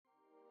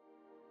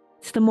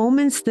It's the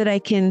moments that I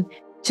can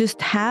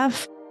just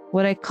have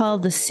what I call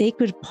the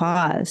sacred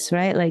pause,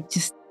 right? Like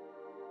just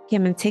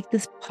come and take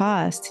this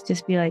pause to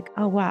just be like,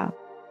 oh, wow,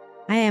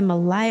 I am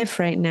alive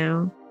right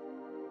now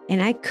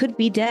and I could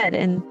be dead.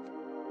 And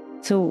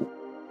so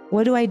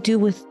what do I do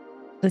with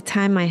the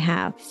time I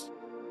have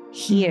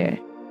here?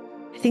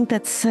 I think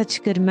that's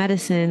such good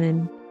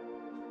medicine.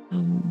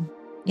 And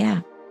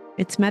yeah,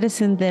 it's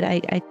medicine that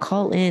I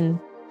call in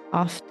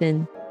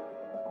often.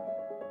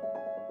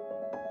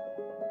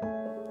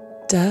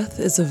 Death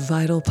is a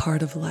vital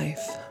part of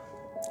life.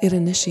 It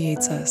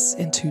initiates us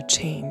into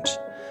change.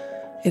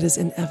 It is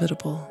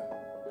inevitable.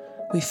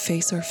 We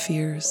face our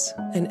fears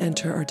and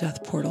enter our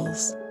death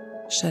portals,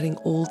 shedding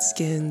old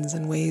skins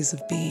and ways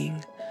of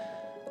being,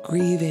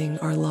 grieving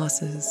our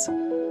losses,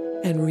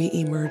 and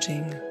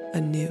re-emerging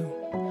anew.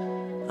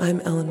 I'm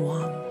Ellen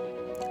Wong.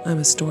 I'm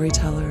a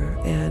storyteller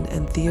and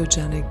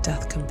entheogenic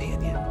death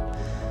companion.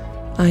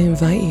 I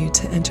invite you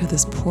to enter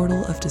this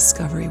portal of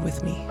discovery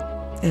with me,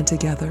 and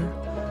together,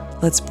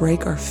 let's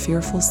break our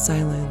fearful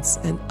silence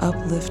and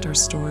uplift our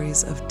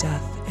stories of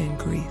death and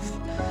grief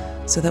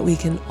so that we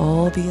can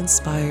all be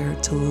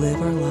inspired to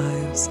live our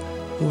lives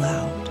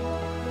loud.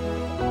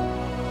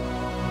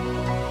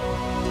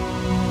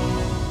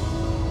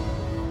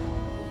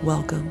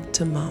 Welcome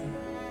to Mum.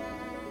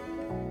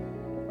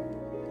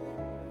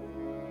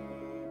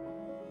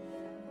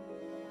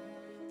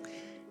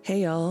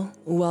 Hey y'all,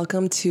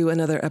 welcome to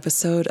another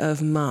episode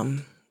of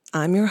Mum.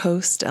 I'm your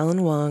host,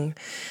 Ellen Wong,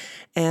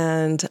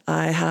 and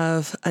I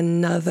have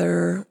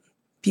another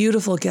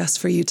beautiful guest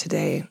for you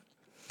today,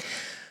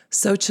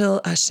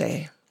 Xochitl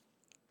Ashe.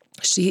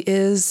 She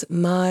is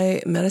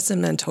my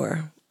medicine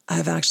mentor.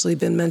 I've actually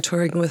been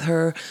mentoring with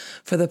her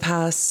for the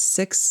past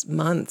 6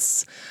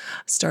 months,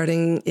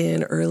 starting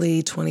in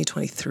early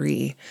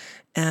 2023.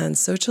 And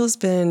Xochitl's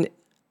been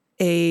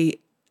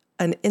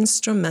an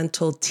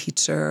instrumental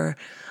teacher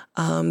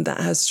that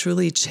has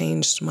truly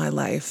changed my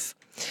life.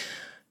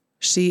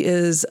 She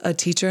is a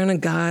teacher and a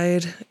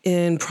guide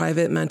in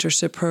private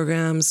mentorship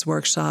programs,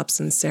 workshops,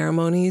 and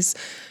ceremonies.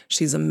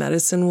 She's a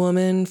medicine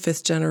woman,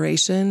 5th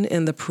generation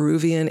in the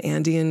Peruvian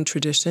Andean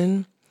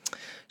tradition.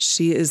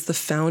 She is the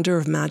founder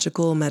of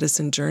Magical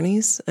Medicine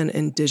Journeys, an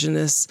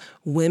indigenous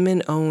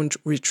women-owned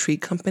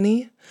retreat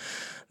company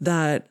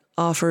that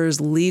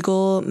offers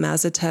legal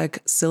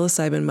Mazatec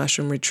psilocybin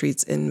mushroom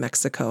retreats in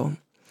Mexico.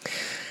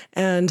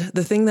 And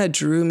the thing that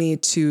drew me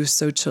to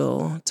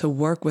Xochitl, to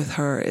work with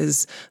her,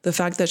 is the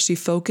fact that she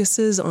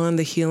focuses on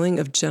the healing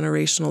of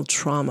generational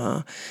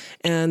trauma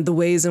and the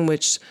ways in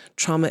which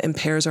trauma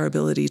impairs our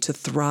ability to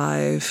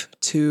thrive,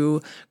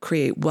 to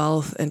create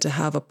wealth, and to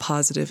have a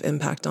positive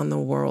impact on the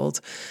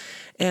world.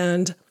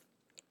 And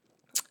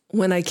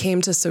when I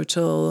came to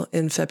Xochitl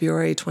in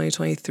February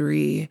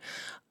 2023,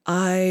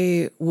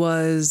 I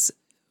was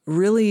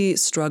really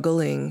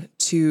struggling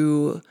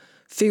to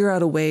figure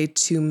out a way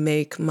to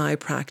make my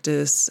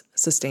practice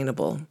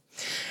sustainable.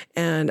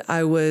 And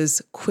I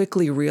was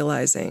quickly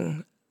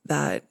realizing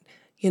that,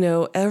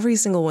 every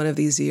single one of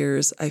these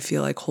years, I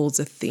feel like holds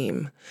a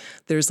theme.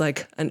 There's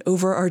like an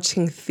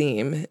overarching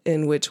theme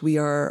in which we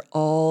are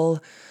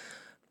all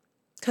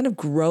kind of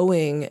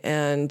growing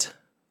and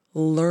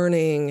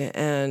learning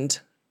and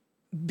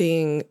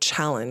being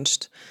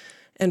challenged.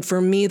 And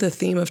for me, the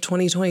theme of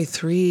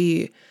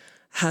 2023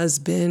 has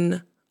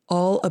been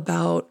all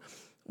about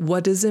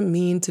what does it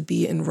mean to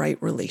be in right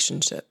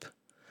relationship?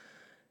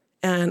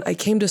 And I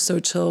came to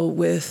Xochitl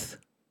with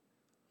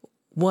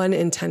one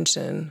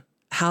intention.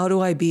 How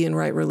do I be in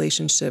right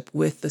relationship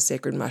with the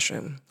sacred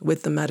mushroom,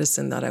 with the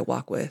medicine that I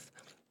walk with?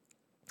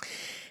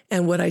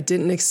 And what I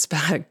didn't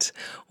expect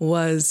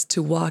was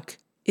to walk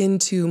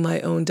into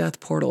my own death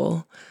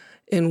portal,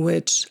 in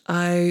which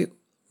I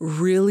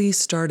really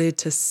started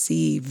to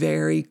see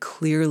very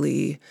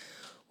clearly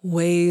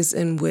ways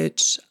in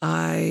which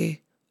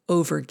I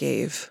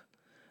overgave,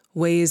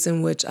 ways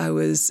in which I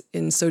was,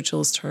 in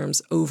Xochitl's terms,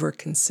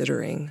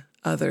 over-considering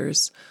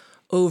others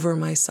over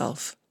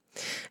myself.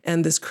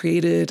 And this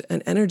created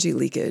an energy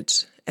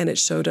leakage, and it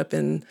showed up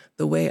in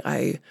the way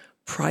I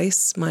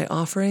price my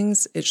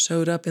offerings. It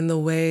showed up in the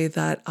way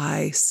that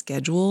I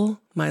schedule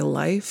my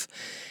life.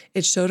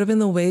 It showed up in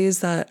the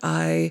ways that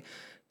I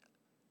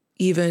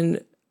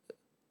even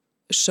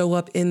show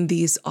up in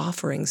these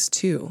offerings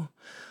too.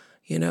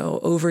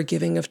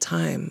 Overgiving of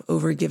time,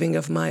 overgiving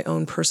of my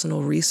own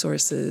personal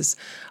resources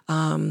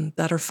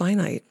that are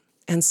finite.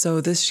 And so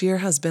this year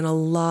has been a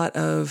lot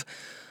of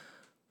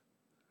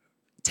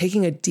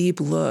taking a deep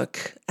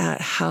look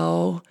at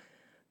how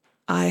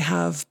I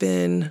have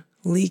been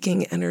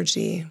leaking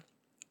energy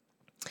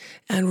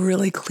and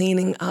really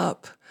cleaning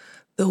up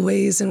the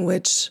ways in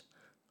which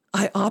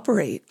I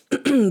operate,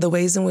 the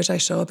ways in which I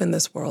show up in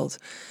this world.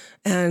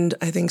 And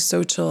I think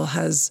Xochitl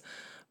has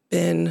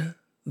been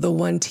the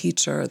one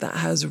teacher that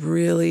has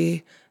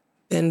really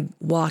been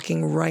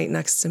walking right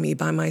next to me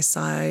by my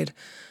side,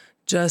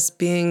 just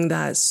being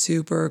that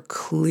super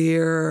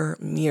clear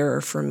mirror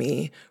for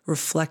me,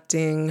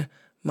 reflecting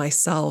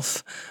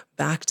myself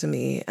back to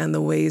me and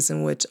the ways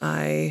in which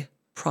I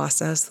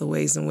process, the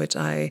ways in which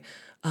I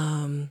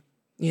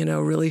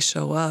really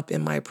show up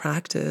in my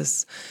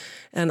practice.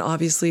 And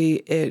obviously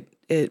it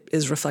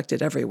is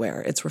reflected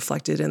everywhere. It's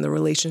reflected in the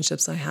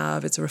relationships I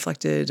have. It's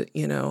reflected,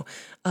 in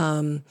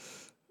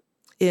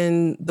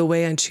the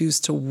way I choose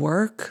to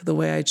work, the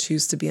way I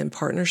choose to be in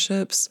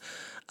partnerships,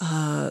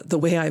 the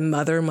way I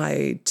mother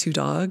my two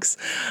dogs.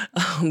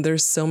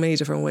 There's so many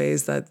different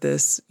ways that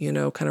this,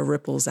 kind of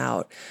ripples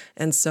out.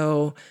 And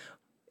so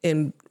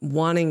in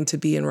wanting to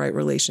be in right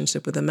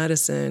relationship with the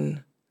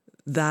medicine,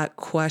 that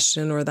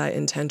question or that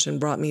intention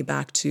brought me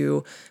back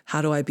to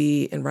how do I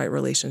be in right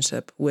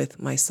relationship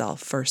with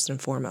myself first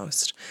and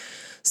foremost.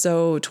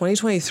 So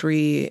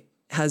 2023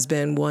 has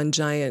been one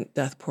giant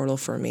death portal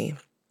for me.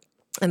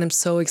 And I'm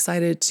so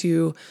excited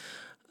to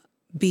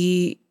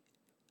be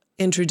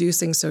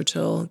introducing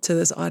Xochitl to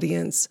this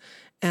audience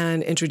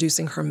and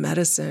introducing her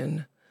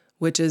medicine,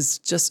 which is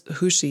just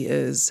who she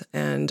is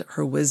and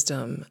her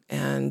wisdom,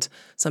 and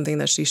something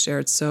that she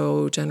shared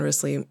so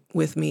generously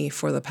with me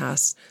for the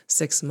past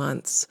 6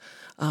 months,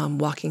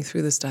 walking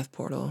through this death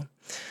portal.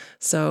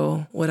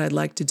 So what I'd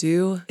like to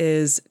do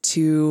is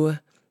to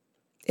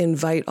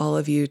invite all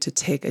of you to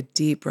take a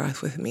deep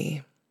breath with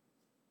me,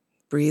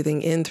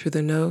 breathing in through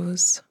the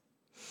nose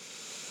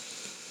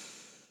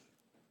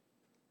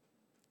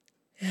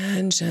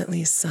and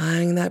gently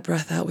sighing that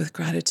breath out with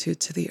gratitude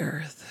to the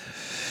earth.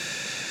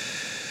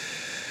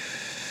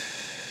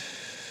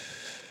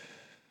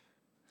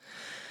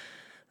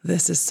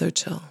 This is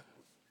Xochitl.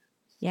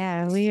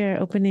 Yeah, we are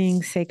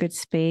opening sacred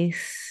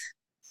space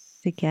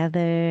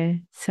together.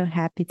 So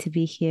happy to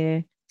be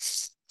here.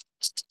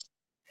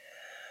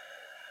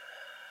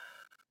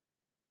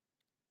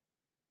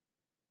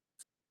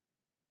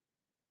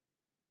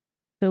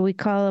 So we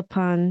call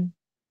upon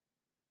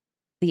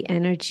the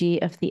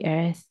energy of the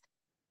earth.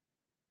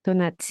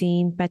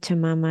 Tonantzin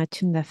Pachamama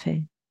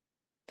Chundafe.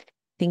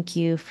 Thank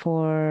you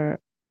for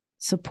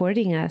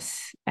supporting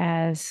us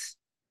as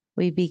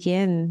we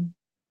begin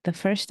the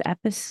first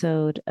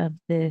episode of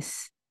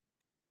this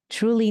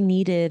truly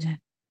needed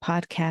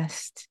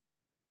podcast,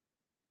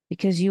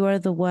 because you are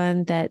the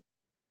one that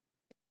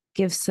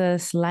gives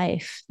us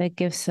life, that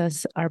gives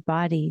us our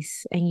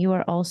bodies, and you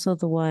are also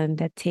the one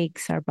that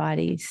takes our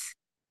bodies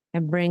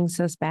and brings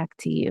us back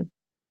to you.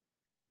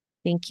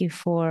 Thank you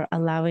for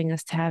allowing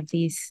us to have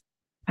these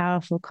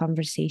powerful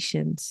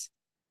conversations.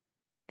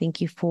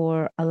 Thank you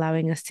for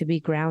allowing us to be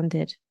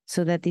grounded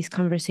so that these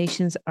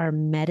conversations are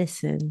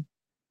medicine.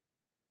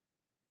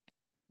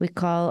 We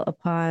call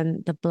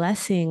upon the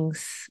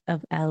blessings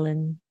of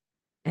Ellen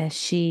as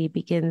she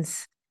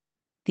begins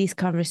these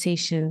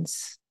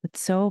conversations with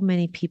so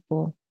many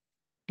people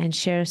and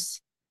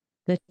shares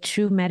the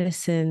true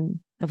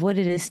medicine of what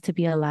it is to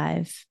be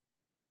alive,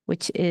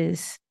 which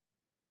is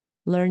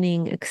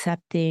learning,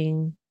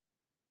 accepting,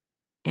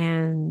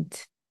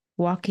 and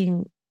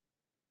walking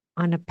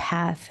on a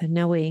path,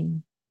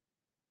 knowing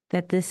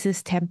that this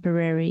is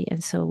temporary.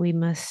 And so we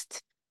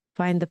must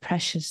find the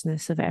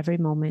preciousness of every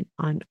moment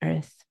on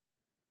earth.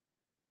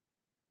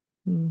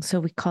 So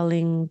we're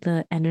calling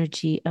the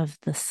energy of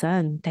the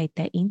sun,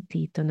 Taita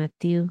Inti,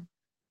 Tonatiuh.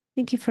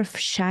 Thank you for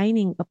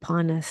shining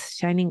upon us,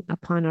 shining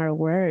upon our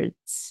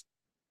words,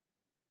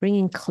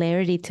 bringing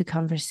clarity to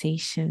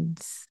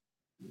conversations,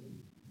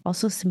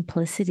 also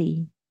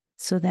simplicity,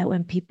 so that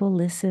when people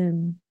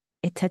listen,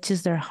 it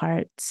touches their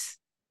hearts.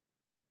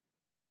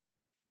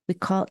 We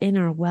call in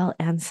our well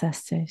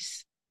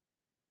ancestors,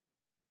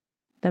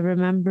 the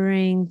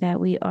remembering that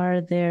we are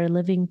their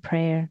living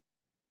prayer,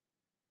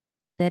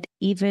 that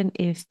even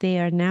if they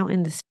are now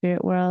in the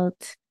spirit world,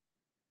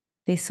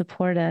 they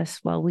support us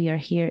while we are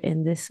here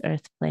in this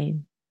earth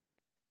plane.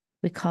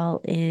 We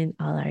call in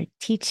all our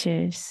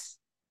teachers,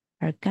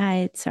 our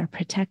guides, our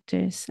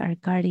protectors, our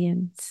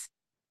guardians.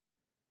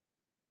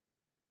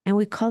 And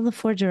we call the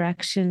four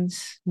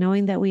directions,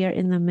 knowing that we are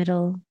in the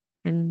middle.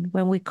 And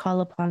when we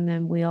call upon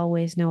them, we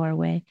always know our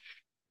way.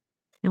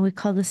 And we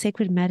call the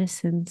sacred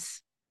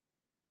medicines.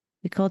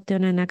 We call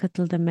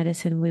Teonanacatl the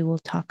medicine we will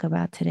talk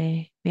about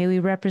today. May we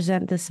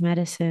represent this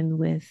medicine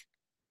with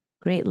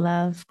great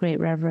love, great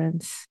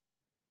reverence,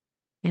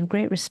 and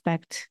great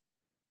respect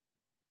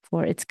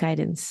for its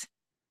guidance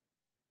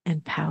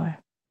and power.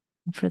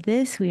 And for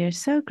this, we are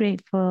so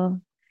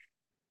grateful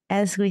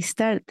as we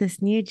start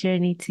this new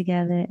journey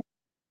together.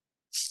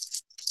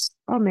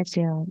 Oh,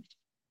 Mateo.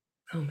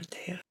 Oh,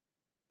 Mateo.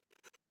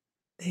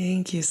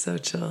 Thank you,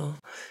 Xochitl.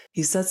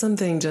 You said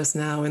something just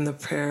now in the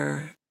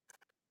prayer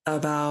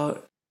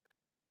about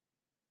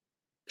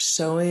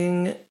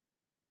showing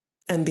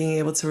and being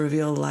able to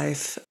reveal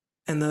life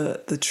and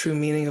the true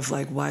meaning of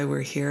like why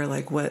we're here,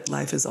 like what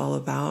life is all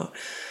about.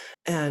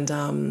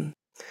 And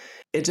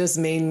it just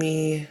made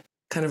me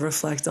kind of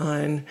reflect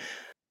on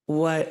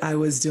what I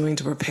was doing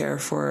to prepare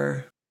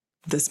for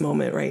this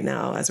moment right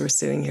now as we're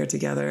sitting here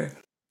together.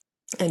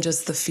 And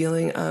just the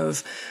feeling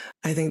of,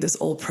 I think, this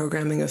old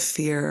programming of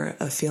fear,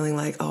 of feeling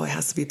like, oh, it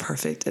has to be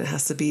perfect. It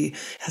has to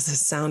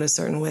sound a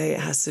certain way. It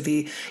has to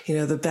be,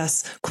 the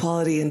best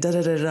quality and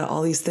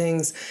all these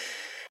things.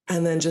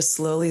 And then just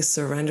slowly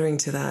surrendering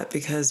to that,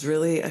 because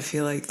really I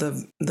feel like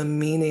the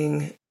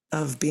meaning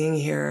of being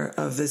here,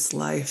 of this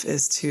life,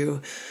 is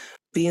to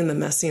be in the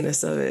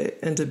messiness of it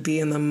and to be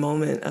in the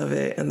moment of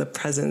it and the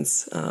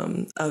presence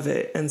of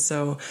it. And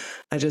so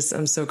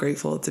I'm so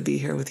grateful to be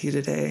here with you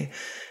today.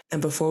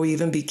 And before we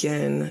even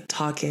begin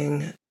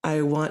talking,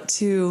 I want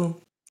to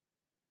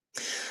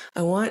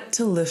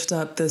lift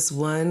up this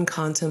one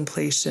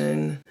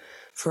contemplation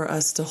for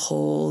us to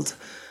hold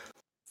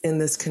in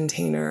this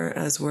container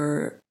as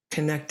we're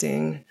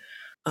connecting.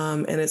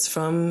 And it's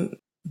from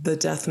the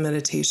death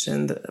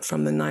meditation,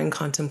 from the 9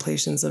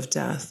 Contemplations of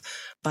Death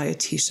by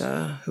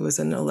Atisha, who was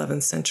an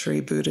 11th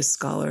century Buddhist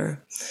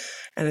scholar.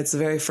 And it's the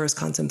very first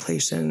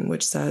contemplation,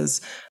 which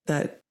says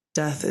that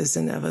death is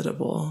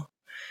inevitable.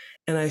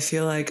 And I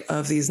feel like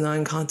of these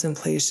 9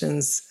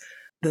 contemplations,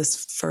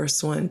 this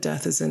first one,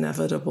 death is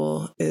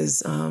inevitable,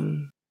 is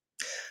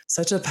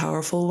such a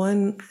powerful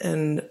one.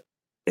 And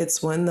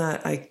it's one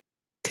that I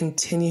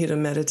continue to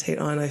meditate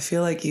on. I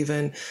feel like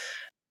even,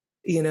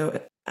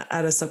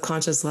 at a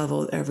subconscious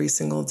level every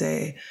single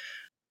day,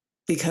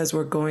 because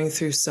we're going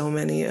through so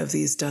many of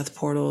these death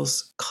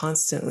portals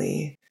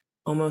constantly,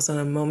 almost on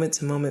a moment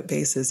to moment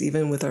basis,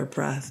 even with our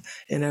breath.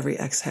 In every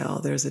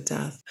exhale, there's a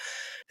death.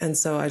 And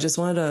so I just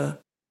wanted to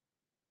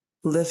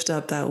lift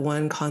up that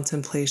one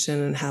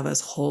contemplation and have us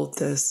hold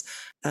this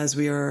as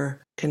we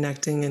are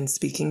connecting and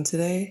speaking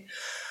today.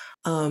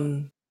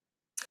 And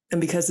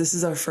because this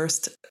is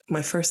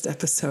my first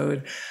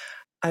episode,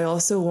 I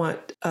also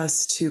want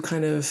us to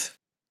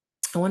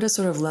I want to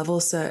sort of level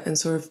set and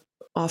sort of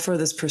offer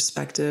this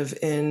perspective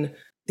in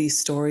these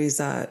stories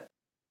that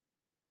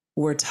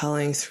we're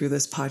telling through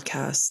this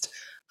podcast,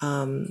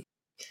 and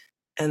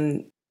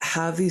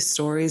have these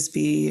stories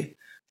be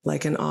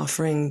like an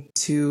offering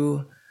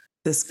to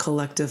this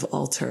collective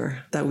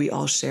altar that we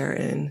all share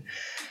in.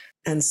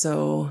 And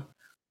so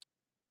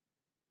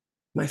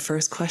my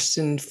first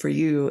question for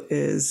you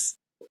is,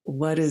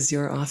 what is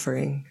your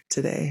offering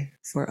today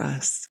for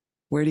us?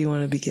 Where do you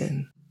want to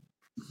begin?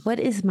 What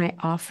is my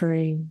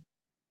offering?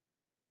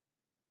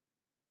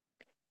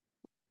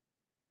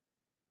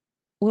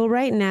 Well,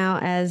 right now,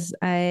 as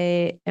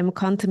I am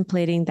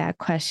contemplating that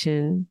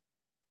question,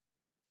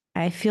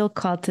 I feel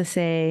called to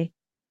say,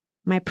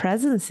 my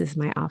presence is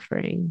my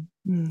offering.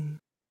 And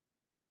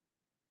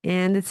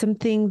it's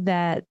something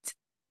that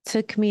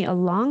took me a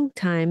long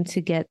time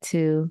to get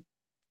to,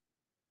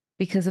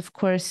 because of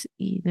course,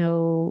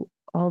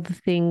 all the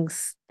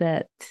things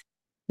that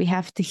we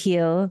have to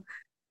heal,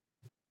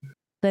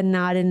 the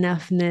not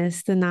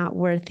enoughness, the not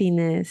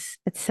worthiness,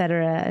 et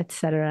cetera, et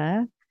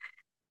cetera.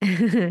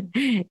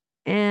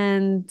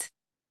 And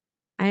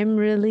I'm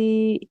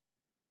really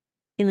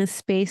in a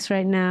space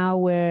right now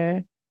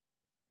where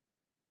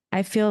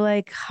I feel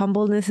like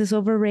humbleness is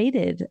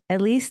overrated,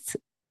 at least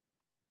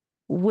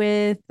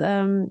with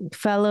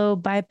fellow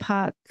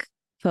BIPOC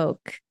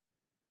folk.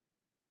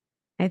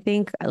 I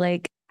think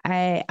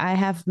I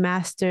have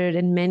mastered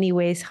in many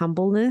ways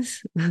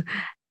humbleness,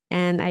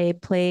 and I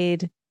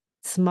played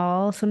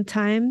small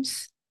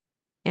sometimes.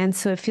 And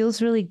so it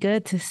feels really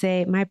good to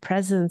say my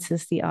presence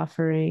is the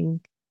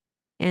offering,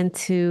 and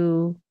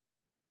to,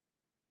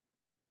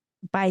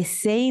 by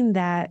saying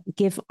that,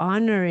 give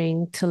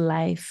honoring to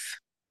life.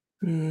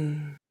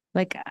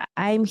 Like,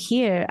 I'm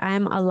here,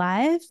 I'm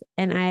alive,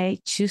 and I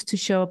choose to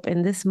show up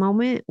in this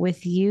moment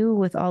with you,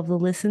 with all the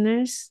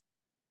listeners.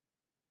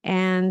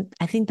 And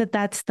I think that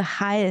that's the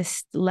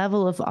highest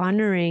level of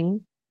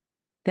honoring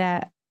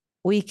that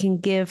we can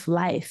give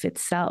life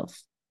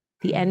itself,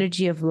 the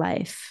energy of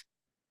life,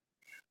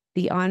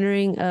 the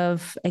honoring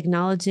of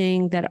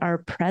acknowledging that our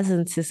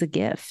presence is a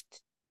gift.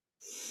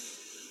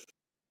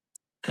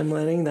 I'm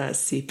letting that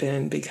seep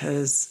in,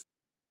 because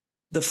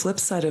the flip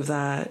side of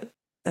that,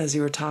 as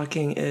you were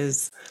talking,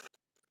 is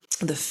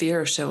the fear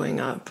of showing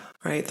up,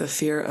 right? The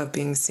fear of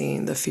being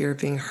seen, the fear of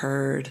being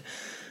heard,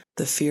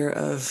 the fear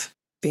of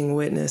being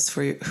witnessed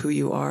for who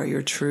you are,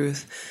 your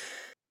truth.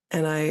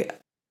 And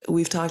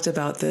we've talked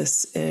about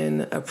this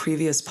in a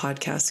previous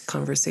podcast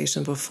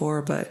conversation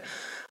before, but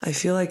I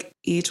feel like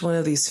each one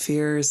of these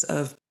fears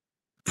of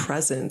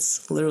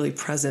presence, literally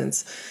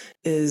presence,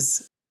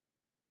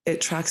 it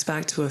tracks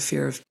back to a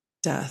fear of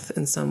death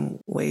in some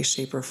way,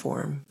 shape, or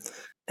form.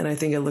 And I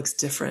think it looks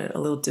different, a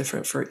little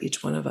different for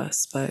each one of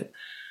us. But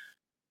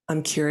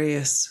I'm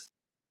curious,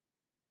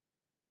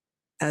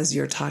 as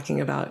you're talking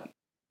about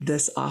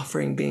this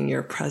offering being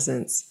your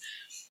presence,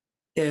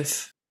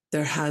 if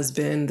there has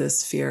been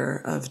this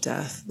fear of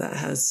death that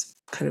has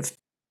kind of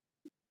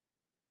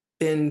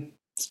been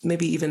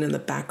maybe even in the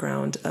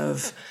background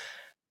of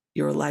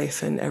your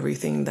life and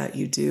everything that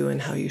you do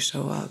and how you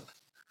show up.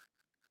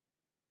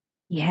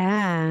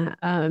 Yeah.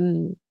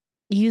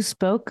 You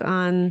spoke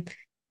on,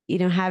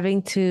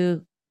 having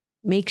to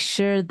make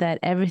sure that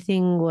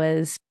everything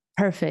was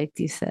perfect,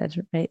 you said,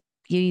 right?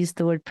 You used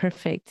the word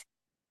perfect.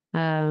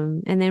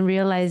 And then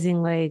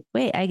realizing like,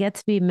 wait, I get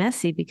to be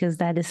messy because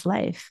that is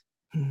life.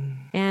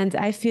 And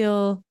I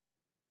feel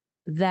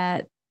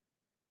that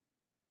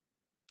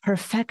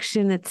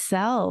perfection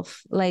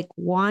itself, like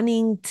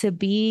wanting to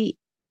be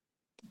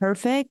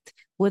perfect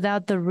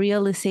without the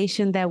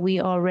realization that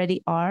we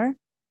already are,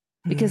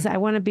 because I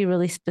want to be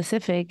really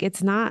specific.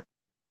 It's not,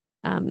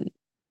 um,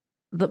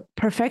 the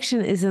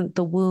perfection isn't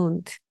the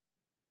wound.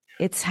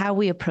 It's how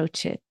we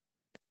approach it,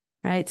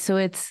 right? So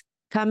it's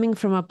coming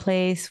from a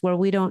place where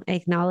we don't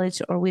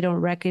acknowledge or we don't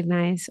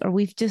recognize, or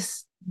we've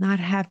just not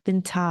have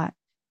been taught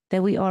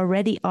that we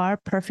already are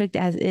perfect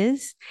as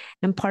is.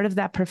 And part of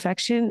that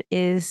perfection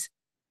is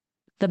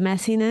the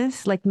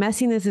messiness. Like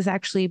messiness is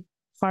actually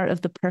part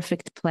of the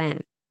perfect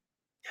plan,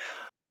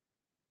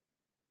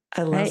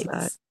 I love right?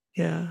 that.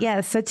 Yeah.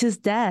 Yeah, such as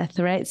death,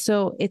 right?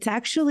 So it's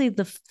actually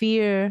the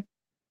fear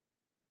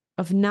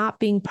of not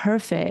being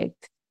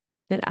perfect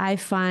that I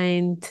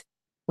find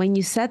when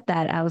you said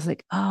that, I was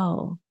like,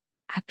 oh,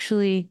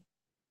 actually,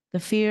 the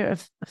fear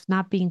of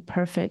not being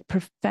perfect,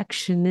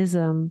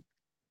 perfectionism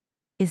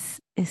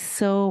is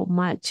so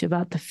much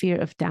about the fear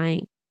of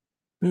dying.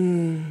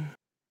 Mm.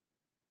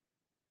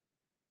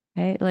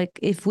 Right? Like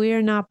if we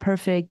are not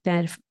perfect,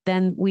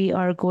 then we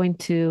are going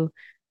to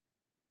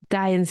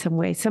die in some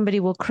way. Somebody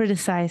will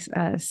criticize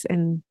us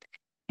and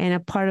a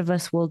part of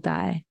us will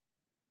die.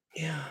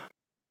 Yeah.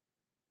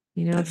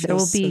 You know, That there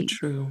feels will so be,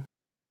 true.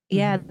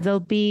 yeah, there'll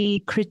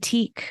be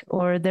critique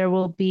or there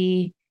will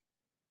be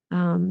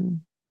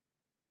um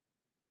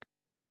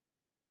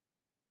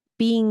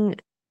being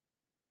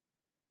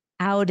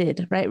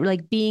outed, right?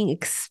 Like being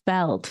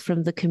expelled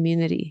from the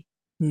community.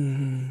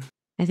 Mm-hmm.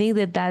 I think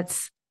that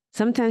that's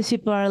sometimes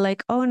people are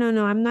like, oh, no,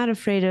 no, I'm not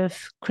afraid of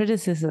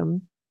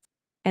criticism.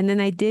 And then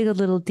I dig a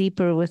little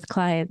deeper with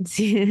clients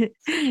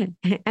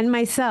and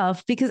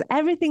myself, because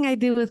everything I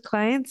do with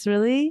clients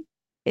really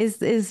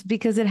is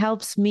because it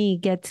helps me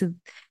get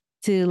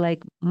to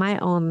like my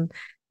own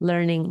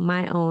learning,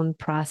 my own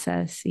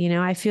process. You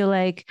know, I feel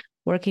like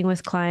working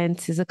with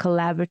clients is a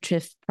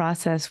collaborative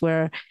process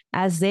where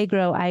as they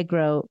grow, I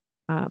grow,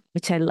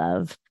 which I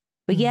love.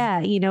 But Mm-hmm. yeah,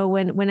 you know,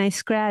 when I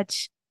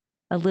scratch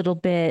a little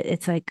bit,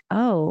 it's like,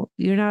 oh,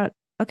 you're not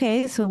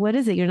okay. So what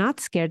is it? You're not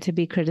scared to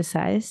be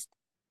criticized.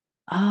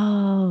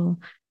 Oh,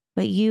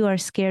 but you are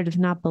scared of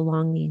not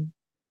belonging.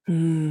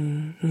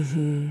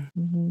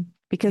 Mm-hmm.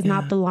 Because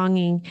not Yeah.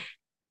 belonging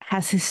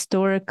has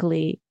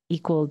historically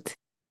equaled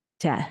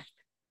death.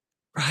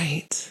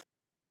 Right.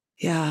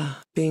 Yeah.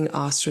 Being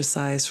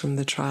ostracized from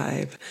the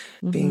tribe,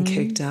 being Mm-hmm.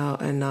 kicked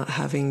out and not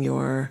having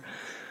your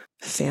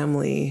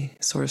family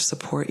sort of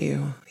support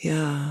you.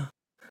 Yeah,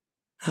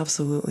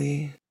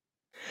 absolutely.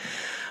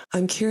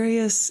 I'm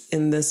curious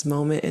in this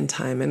moment in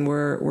time, and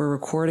we're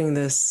recording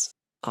this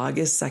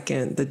August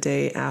 2nd, the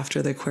day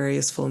after the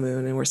Aquarius full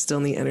moon, and we're still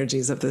in the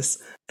energies of this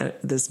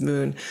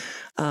moon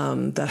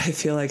that I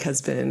feel like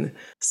has been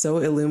so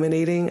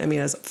illuminating. I mean,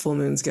 as full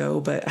moons go,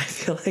 but I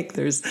feel like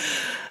there's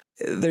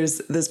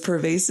this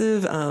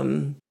pervasive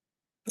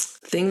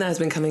thing that has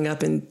been coming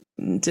up in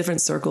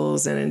different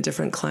circles and in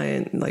different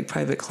client, like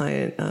private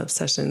client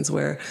sessions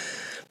where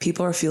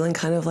people are feeling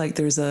kind of like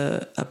there's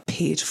a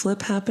page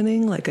flip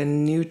happening, like a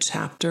new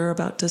chapter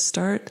about to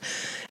start.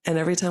 And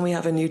every time we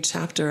have a new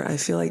chapter, I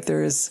feel like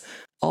there's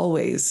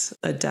always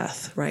a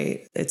death,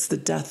 right? It's the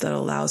death that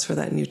allows for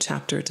that new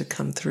chapter to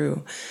come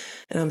through.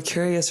 And I'm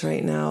curious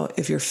right now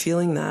if you're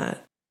feeling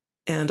that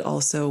and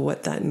also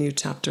what that new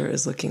chapter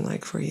is looking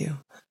like for you.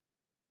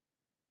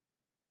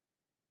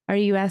 Are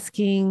you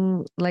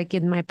asking like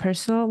in my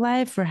personal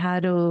life or how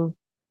do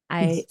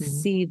I Mhm.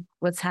 see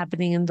what's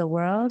happening in the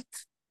world?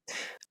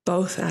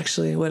 Both,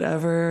 actually,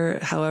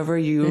 however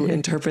you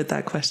interpret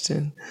that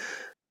question.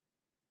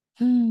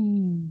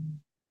 Hmm.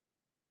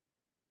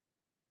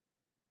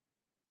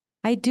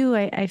 I do.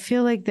 I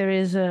feel like there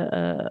is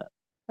a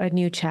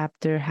new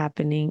chapter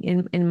happening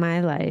in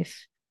my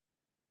life.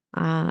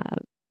 Uh,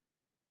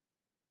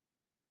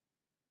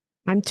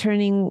 I'm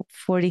turning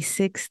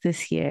 46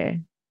 this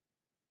year,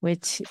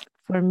 which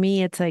for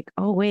me, it's like,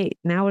 oh, wait,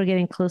 now we're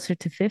getting closer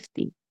to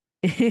 50.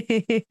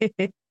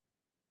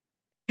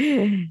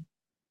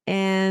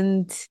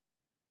 And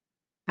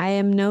I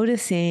am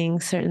noticing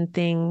certain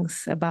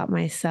things about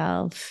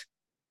myself,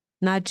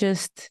 not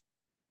just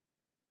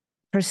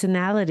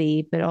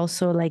personality, but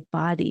also like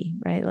body,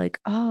 right? Like,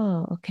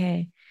 oh,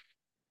 okay.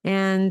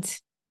 And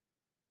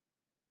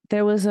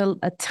there was a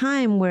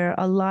time where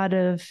a lot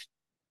of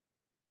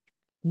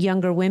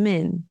younger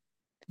women,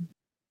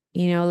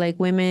 you know, like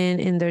women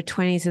in their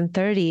 20s and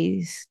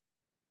 30s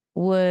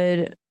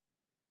would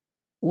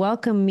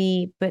welcome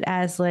me, but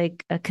as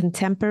like a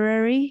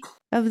contemporary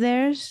of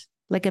theirs,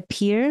 like a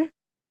peer.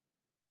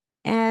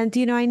 And,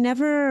 you know, I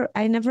never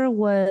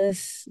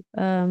was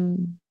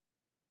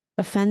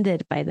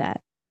offended by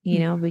that, you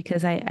know,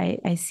 because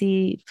I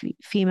see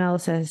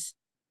females as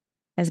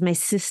my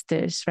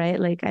sisters, right?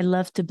 Like I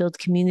love to build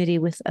community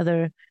with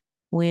other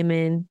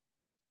women.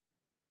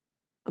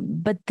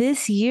 But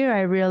this year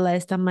I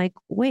realized I'm like,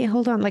 wait,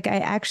 hold on. Like I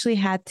actually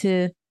had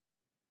to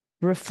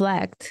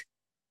reflect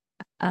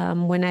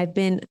when I've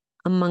been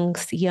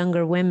amongst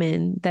younger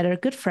women that are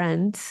good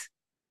friends.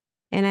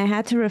 And I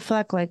had to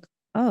reflect like,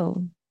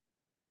 oh,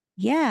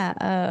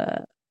 yeah,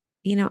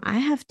 you know, I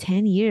have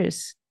 10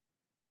 years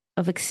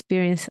of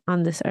experience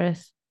on this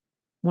earth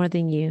more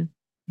than you.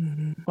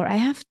 Mm-hmm. Or I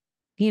have,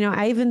 you know,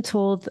 I even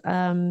told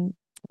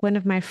one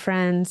of my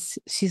friends,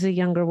 she's a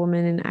younger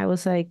woman, and I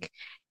was like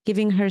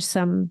giving her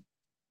some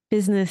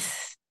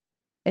business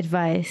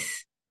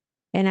advice.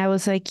 And I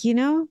was like,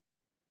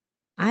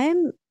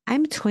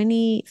 I'm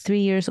 23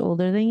 years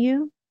older than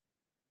you.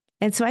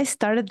 And so I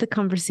started the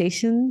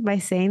conversation by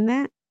saying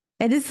that.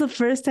 And it's the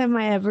first time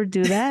I ever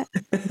do that.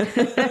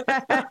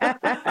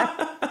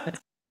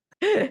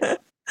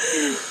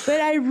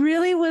 But I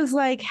really was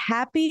like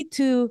happy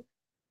to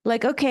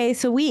like, okay,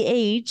 so we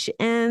age,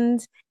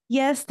 and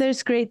yes,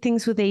 there's great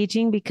things with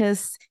aging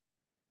because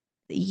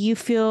you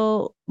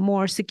feel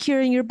more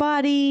secure in your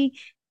body,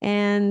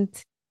 and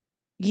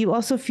you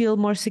also feel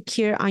more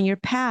secure on your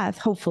path,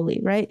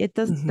 hopefully, right? It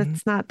does Mm-hmm.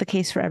 That's not the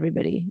case for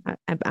everybody.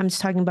 I'm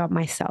just talking about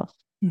myself.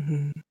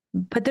 Mm-hmm.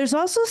 But there's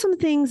also some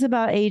things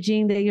about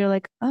aging that you're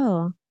like,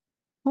 oh,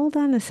 hold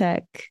on a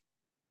sec.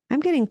 I'm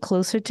getting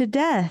closer to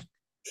death,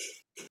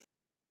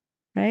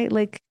 right?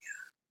 Like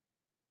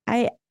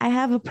I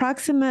have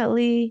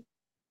approximately,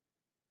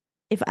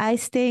 if I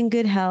stay in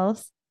good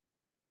health,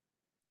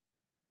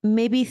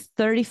 maybe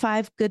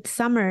 35 good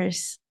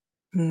summers.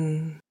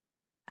 Mm.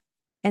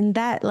 And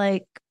that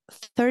like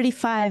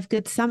 35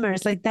 good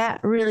summers, like that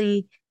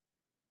really,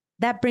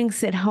 that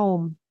brings it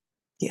home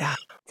Yeah.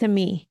 to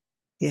me.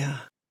 Yeah.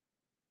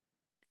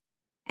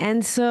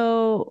 And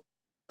so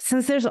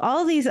since there's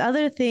all these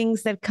other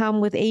things that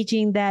come with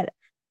aging that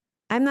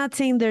I'm not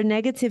saying they're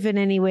negative in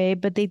any way,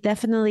 but they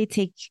definitely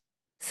take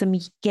some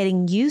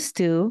getting used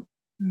to.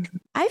 Mm-hmm.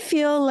 I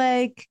feel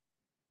like,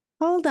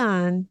 hold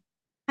on,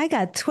 I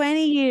got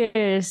 20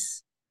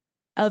 years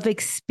of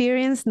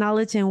experience,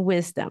 knowledge, and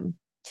wisdom.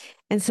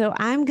 And so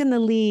I'm going to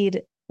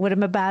lead what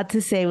I'm about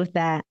to say with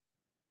that.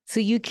 So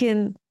you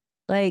can,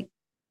 like,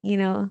 you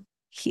know,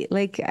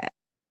 like,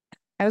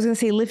 I was going to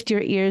say lift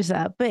your ears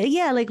up, but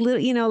yeah, like,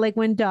 little, like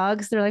when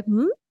dogs, they're like,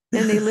 and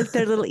they lift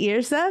their little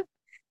ears up.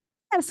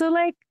 Yeah. So,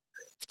 like,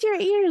 lift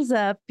your ears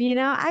up.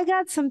 I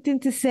got something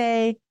to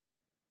say.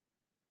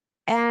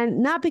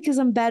 And not because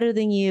I'm better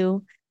than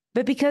you,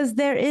 but because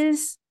there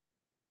is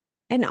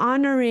an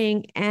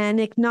honoring and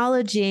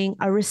acknowledging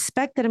a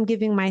respect that I'm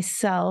giving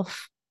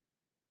myself,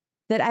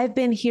 that I've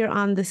been here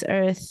on this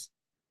earth,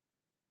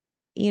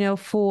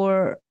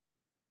 for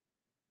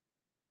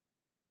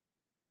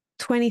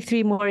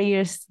 23 more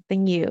years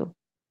than you.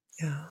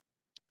 Yeah.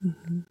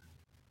 Mm-hmm.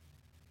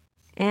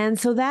 And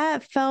so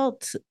that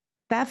felt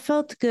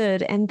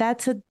good. And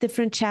that's a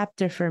different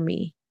chapter for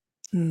me,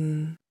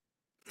 Mm.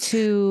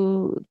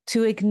 to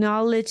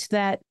acknowledge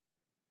that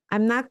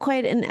I'm not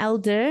quite an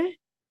elder,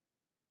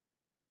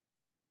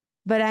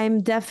 but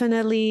I'm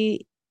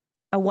definitely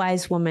a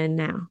wise woman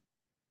now.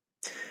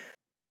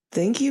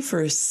 Thank you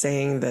for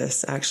saying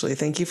this, actually.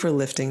 Thank you for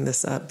lifting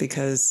this up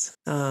because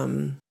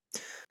I'm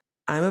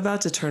about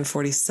to turn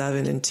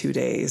 47 in 2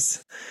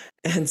 days.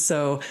 And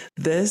so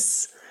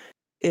this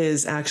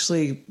is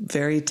actually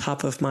very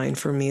top of mind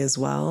for me as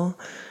well.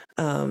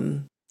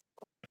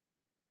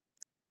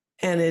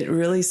 And it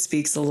really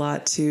speaks a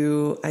lot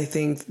to, I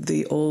think,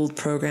 the old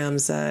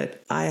programs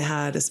that I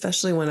had,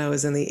 especially when I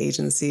was in the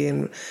agency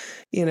and,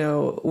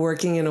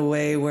 working in a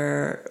way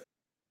where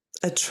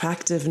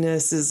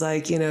attractiveness is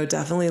like,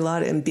 definitely a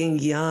lot, and being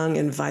young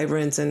and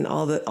vibrant and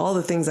all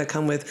the things that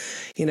come with,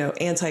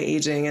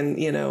 anti-aging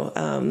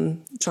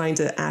and, trying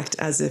to act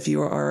as if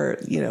you are,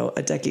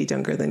 a decade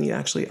younger than you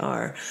actually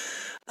are,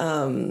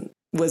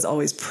 was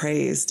always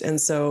praised.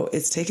 And so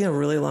it's taken a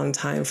really long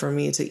time for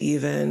me to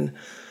even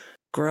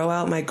grow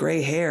out my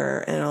gray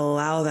hair and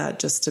allow that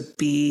just to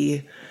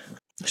be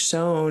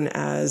shown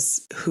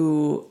as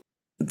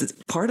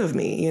part of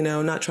me,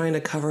 not trying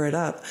to cover it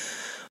up,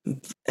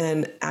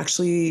 and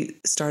actually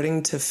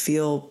starting to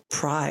feel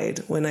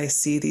pride when I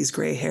see these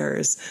gray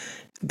hairs,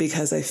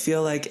 because I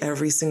feel like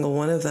every single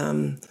one of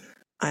them,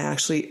 I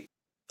actually,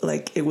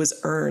 like, it was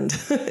earned.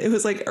 It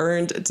was like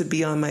earned to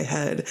be on my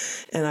head.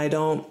 And I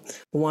don't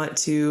want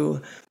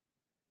to,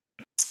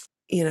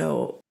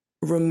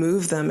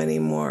 remove them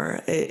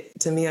anymore.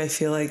 To me, I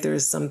feel like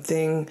there's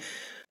something,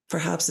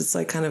 perhaps it's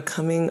like kind of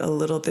coming a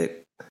little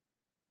bit,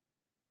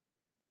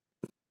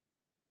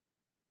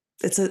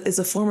 it's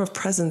a form of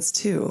presence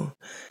too.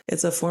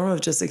 It's a form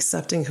of just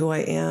accepting who I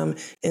am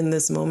in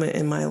this moment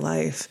in my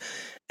life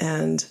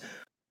and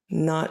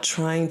not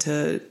trying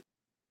to,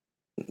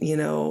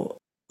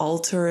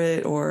 alter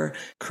it or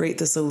create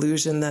this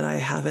illusion that I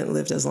haven't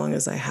lived as long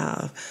as I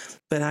have.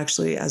 But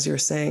actually, as you're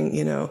saying,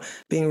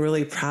 being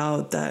really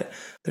proud that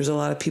there's a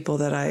lot of people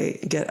that I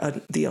get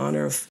the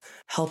honor of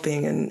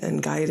helping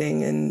and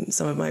guiding, and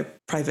some of my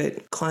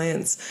private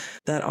clients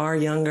that are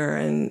younger.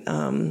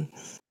 And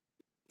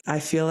I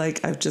feel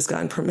like I've just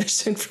gotten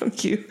permission from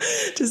you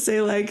to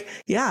say, like,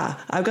 yeah,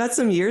 I've got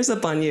some years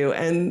up on you.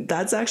 And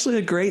that's actually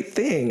a great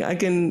thing. I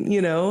can,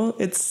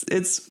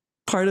 it's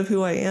part of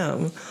who I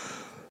am.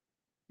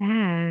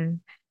 Yeah.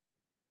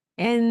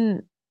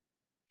 And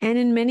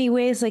in many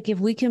ways, like if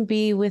we can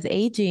be with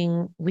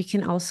aging, we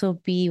can also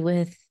be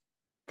with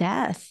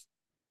death,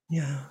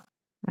 Yeah.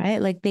 right?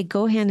 Like they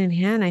go hand in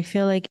hand. I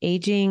feel like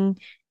aging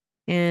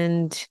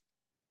and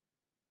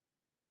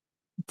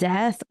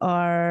death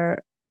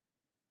are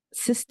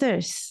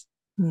sisters.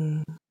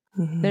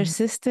 Mm-hmm. They're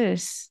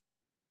sisters.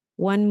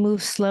 One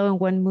moves slow and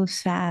one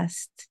moves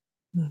fast,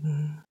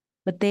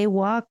 but they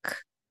walk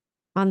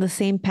on the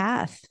same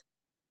path.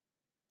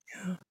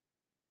 Yeah.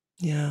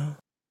 Yeah.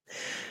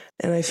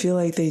 And I feel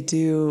like they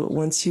do,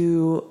 once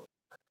you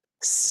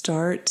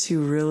start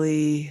to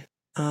really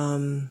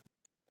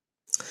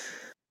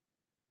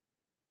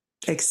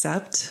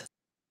accept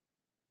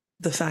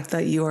the fact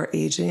that you are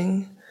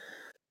aging,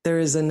 there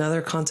is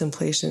another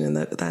contemplation in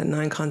that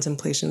 9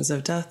 contemplations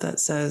of death that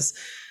says,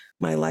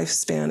 my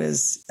lifespan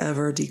is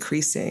ever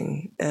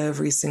decreasing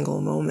every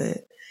single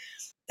moment.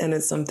 And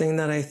it's something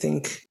that I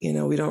think,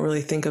 we don't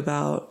really think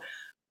about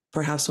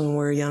perhaps when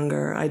we're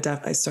younger. I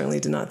certainly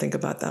did not think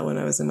about that when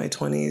I was in my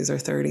 20s or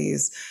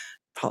 30s,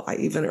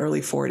 even early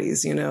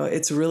 40s.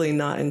 It's really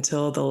not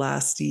until the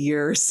last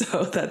year or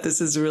so that this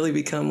has really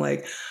become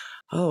like,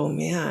 oh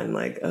man,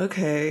 like,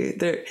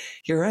 okay,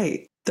 you're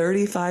right.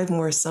 35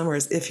 more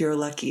summers if you're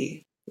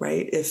lucky,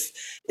 right? If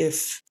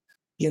if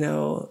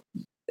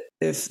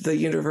the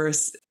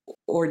universe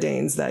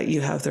ordains that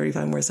you have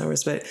 35 more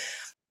summers. But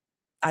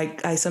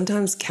I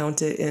sometimes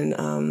count it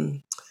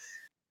in,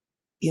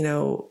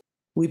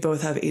 we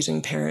both have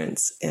aging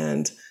parents,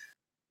 and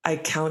I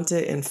count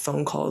it in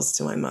phone calls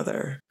to my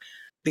mother,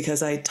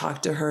 because I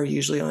talk to her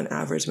usually on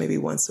average, maybe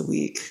once a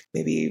week,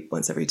 maybe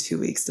once every 2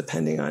 weeks,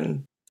 depending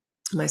on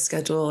my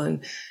schedule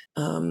and,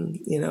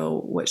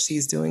 what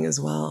she's doing as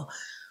well.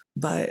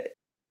 But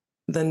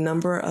the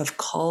number of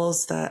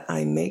calls that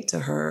I make to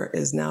her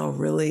is now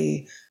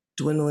really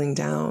dwindling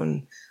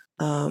down.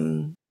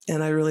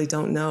 And I really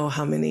don't know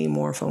how many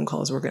more phone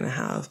calls we're going to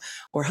have,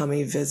 or how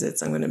many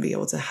visits I'm going to be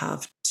able to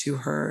have to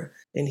her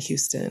in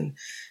Houston.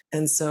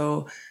 And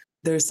so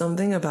there's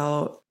something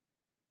about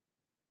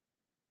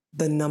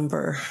the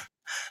number.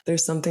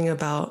 There's something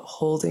about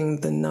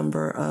holding the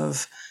number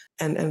of,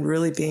 and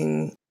really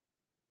being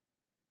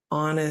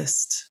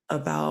honest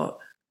about,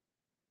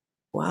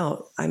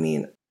 wow, I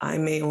mean, I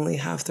may only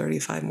have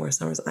 35 more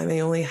summers. I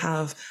may only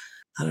have,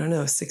 I don't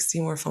know,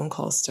 60 more phone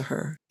calls to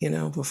her,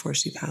 before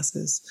she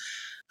passes.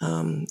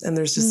 And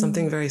there's just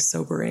something very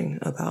sobering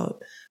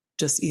about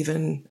just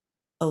even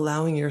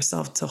allowing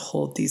yourself to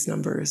hold these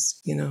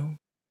numbers,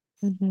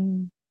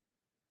 Mm-hmm.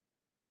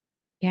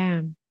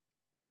 Yeah.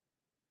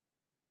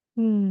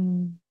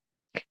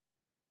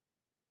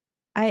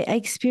 I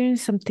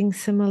experienced something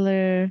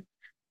similar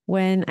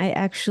when I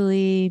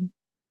actually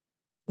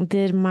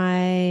did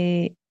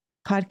my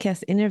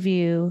podcast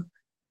interview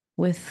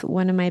with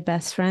one of my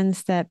best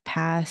friends that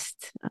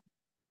passed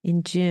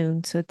in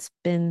June. So it's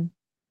been,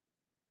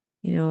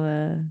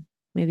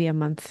 maybe a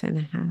month and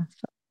a half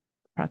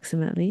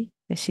approximately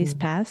that she's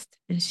passed.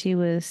 And she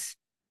was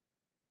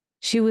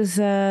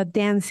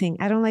dancing.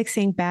 I don't like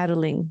saying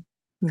battling,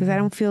 because I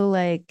don't feel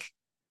like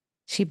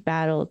she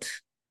battled.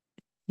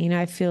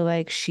 I feel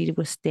like she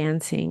was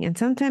dancing. And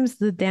sometimes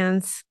the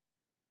dance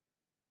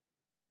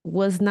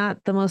was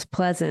not the most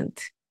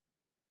pleasant,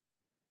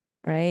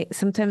 right?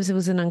 Sometimes it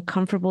was an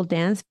uncomfortable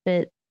dance,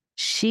 but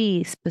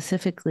she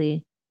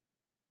specifically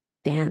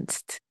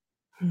danced.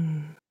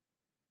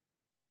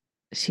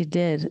 She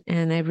did.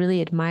 And I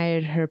really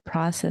admired her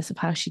process of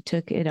how she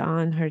took it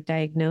on, her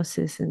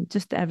diagnosis, and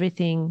just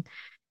everything,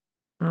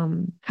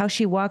 how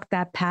she walked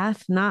that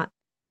path, not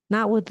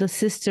with the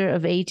sister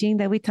of aging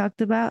that we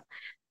talked about,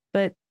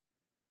 but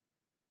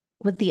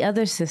with the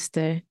other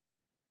sister,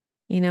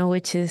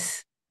 which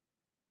is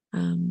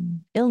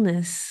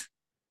illness.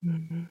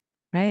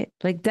 Right?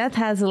 Like death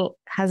has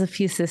a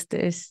few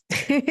sisters.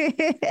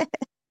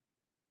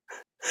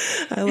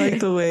 I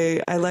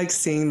like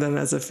seeing them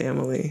as a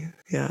family.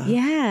 Yeah.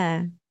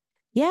 Yeah.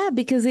 Yeah,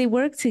 because they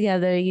work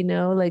together,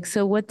 like,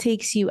 so what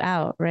takes you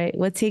out, right?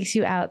 What takes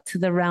you out to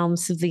the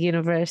realms of the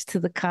universe, to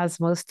the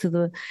cosmos,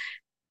 to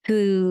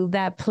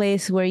that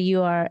place where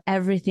you are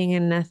everything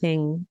and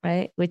nothing,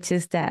 right? Which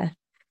is death.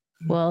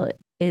 Well,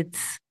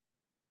 it's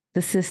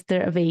the sister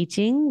of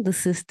aging, the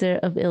sister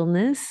of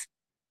illness.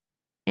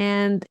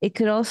 And it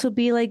could also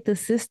be like the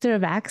sister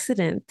of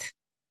accident.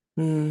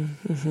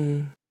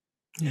 Mm-hmm.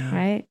 Yeah.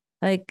 Right?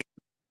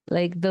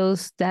 Like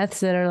those deaths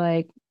that are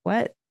like,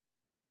 what?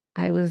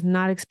 I was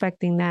not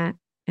expecting that.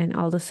 And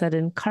all of a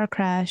sudden car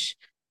crash,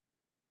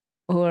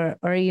 or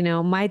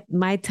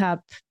my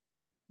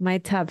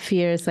top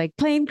fear is like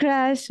plane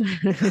crash.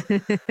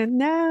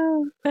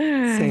 No.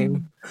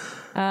 Same.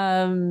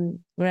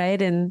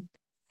 Right. And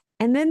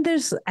then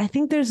I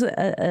think there's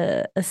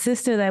a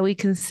sister that we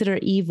consider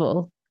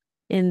evil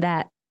in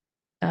that,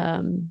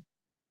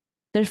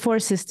 there's 4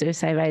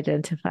 sisters I've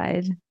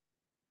identified.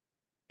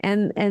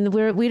 And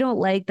we don't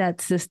like that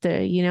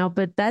sister,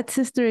 but that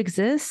sister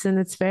exists, and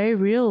it's very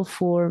real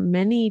for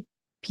many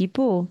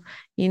people,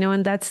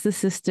 and that's the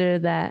sister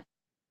that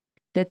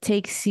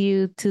takes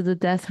you to the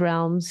death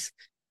realms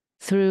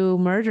through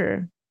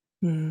murder.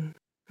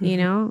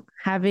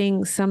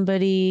 Having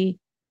somebody,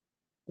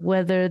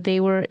 whether they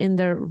were in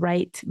their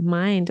right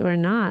mind or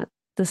not,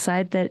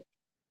 decide that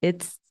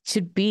it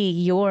should be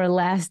your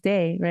last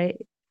day,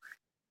 right?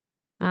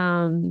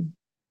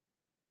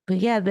 But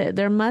yeah,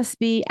 there must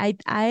be.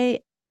 I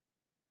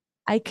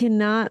I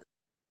cannot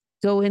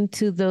go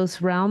into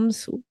those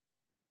realms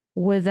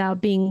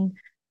without being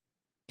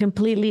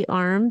completely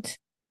armed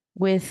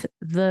with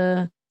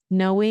the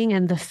knowing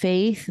and the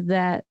faith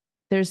that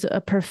there's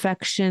a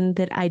perfection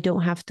that I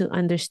don't have to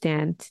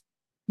understand.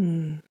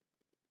 Mm.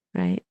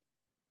 Right.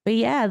 But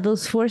yeah,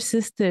 those four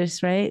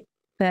sisters, right?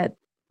 That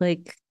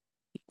like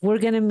we're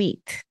going to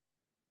meet.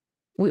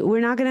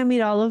 We're not going to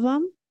meet all of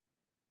them.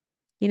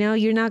 You know,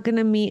 you're not going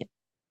to meet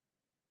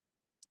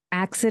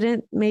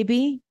accident,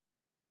 maybe.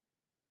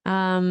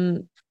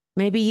 Um,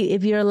 maybe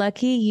if you're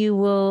lucky, you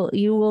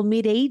will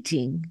meet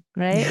aging,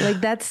 right? Yeah.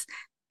 Like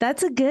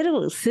that's a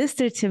good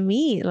sister to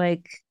me.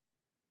 Like,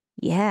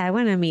 yeah, I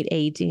want to meet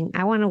aging.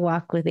 I want to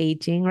walk with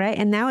aging, right?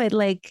 And now it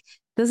like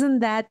doesn't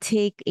that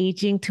take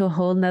aging to a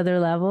whole nother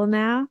level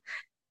now?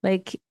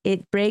 Like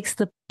it breaks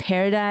the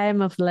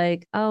paradigm of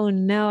like, oh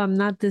no, I'm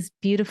not this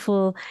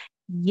beautiful,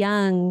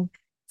 young,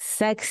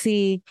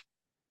 sexy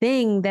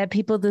thing that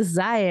people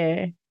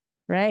desire,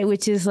 right?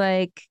 Which is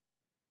like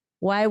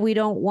why we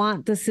don't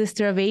want the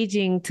sister of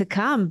aging to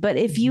come. But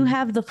if you Mhm.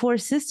 have the four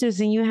sisters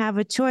and you have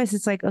a choice,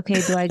 it's like,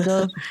 okay, do I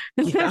go?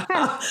 Yeah.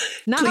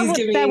 Please Not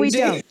give that me we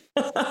aging.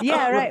 don't.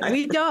 Yeah, right. Right.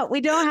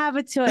 We don't have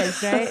a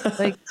choice, right?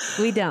 Like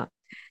we don't.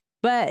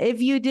 But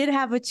if you did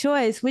have a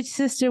choice, which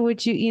sister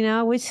would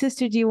which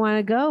sister do you want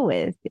to go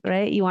with,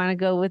 right? You want to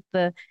go with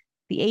the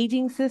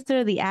aging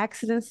sister, the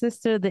accident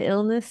sister, the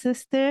illness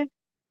sister,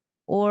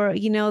 or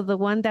the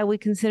one that we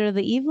consider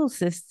the evil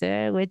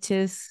sister, which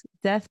is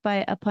death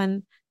by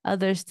upon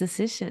others'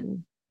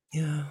 decision,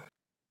 Yeah.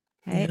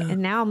 right? Yeah.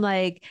 And now I'm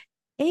like,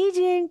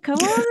 aging, come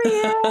over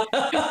here.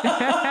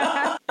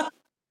 I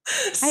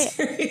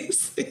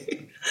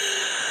Seriously.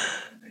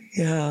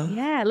 Yeah.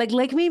 Yeah,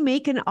 like me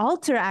make an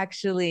altar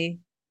actually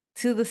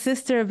to the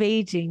sister of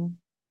aging,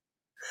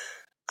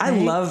 I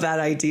right? love that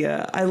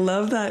idea. I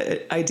love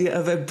that idea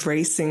of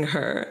embracing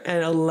her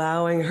and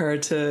allowing her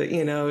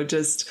to,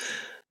 just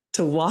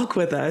to walk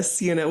with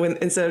us,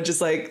 instead of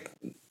just like,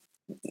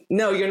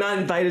 no, you're not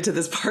invited to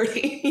this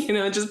party,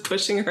 just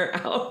pushing her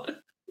out.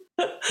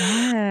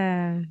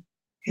 Yeah.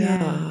 Yeah.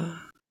 Yeah.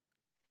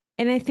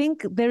 And I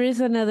think there is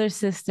another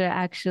sister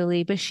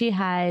actually, but she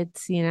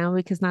hides,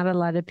 because not a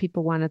lot of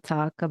people want to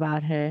talk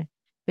about her.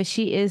 But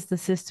she is the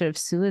sister of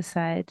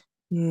suicide.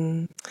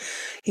 Mm.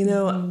 You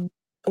know, Hmm.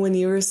 when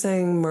you were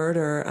saying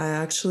murder, I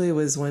actually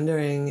was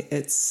wondering,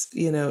 it's,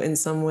 in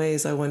some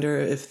ways, I wonder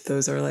if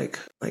those are like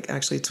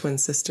actually twin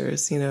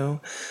sisters, in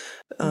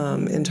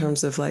Hmm.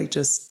 terms of like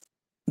just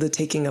the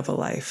taking of a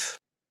life,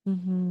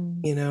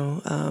 Hmm.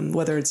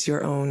 whether it's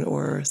your own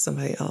or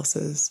somebody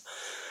else's.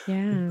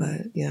 Yeah.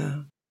 But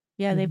yeah.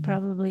 Yeah, they Mhm.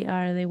 probably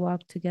are. They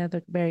walk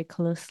together very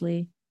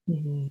closely.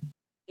 Mhm.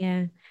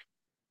 Yeah.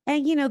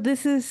 And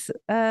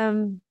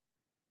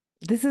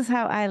this is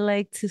how I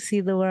like to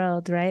see the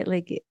world, right?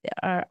 Like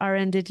our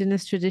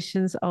indigenous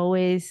traditions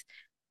always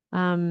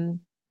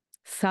um,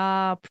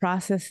 saw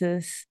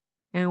processes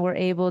and were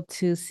able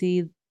to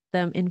see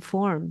them in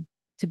form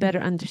to better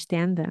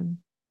understand them,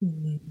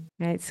 Mhm.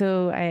 right?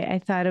 So I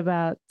thought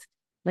about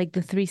like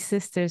the three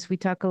sisters. We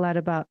talk a lot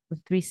about the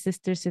three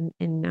sisters in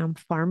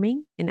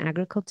farming, in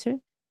agriculture,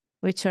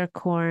 which are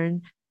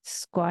corn,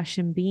 squash,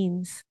 and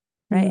beans,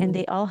 right? And Mhm.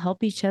 they all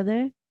help each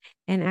other.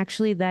 And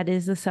actually, that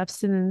is the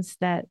substance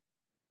that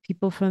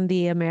people from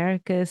the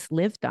Americas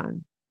lived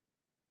on.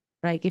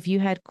 Like if you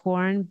had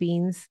corn,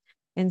 beans,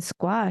 and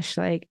squash,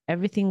 like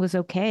everything was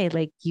okay.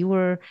 Like you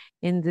were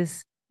in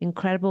this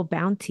incredible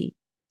bounty.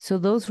 So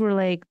those were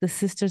like the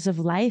sisters of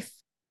life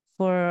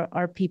for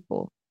our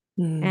people.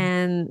 Mhm.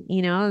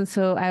 And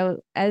so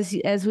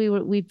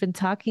we've been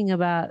talking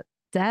about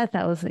death,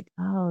 I was like,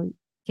 oh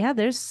yeah,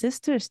 there's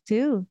sisters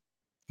too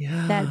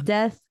Yeah. that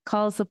death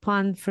calls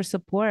upon for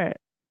support.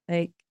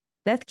 Like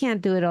death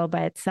can't do it all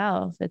by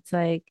itself. It's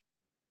like,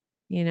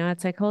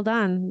 hold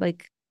on,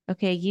 like,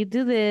 okay, you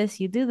do this,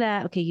 you do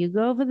that. Okay, you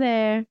go over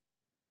there.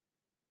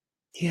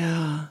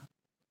 Yeah.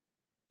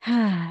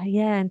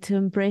 Yeah, and to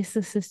embrace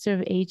the sister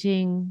of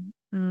aging,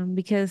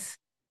 because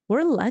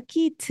we're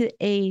lucky to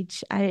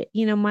age.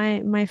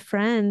 My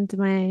friend,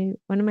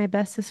 one of my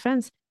bestest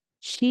friends,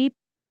 she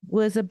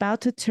was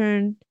about to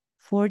turn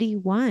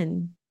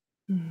 41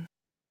 Mhm.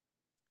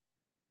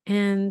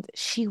 and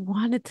she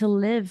wanted to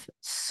live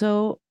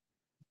so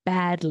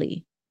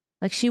badly.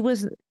 Like she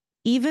was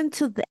even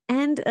to the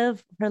end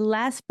of her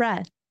last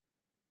breath.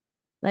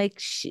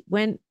 Like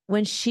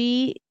when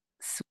she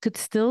could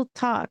still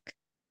talk,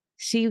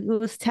 she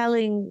was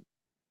telling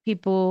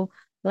people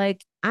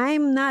like,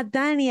 "I'm not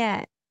done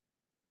yet.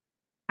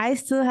 I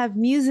still have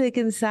music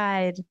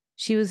inside."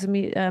 She was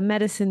a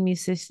medicine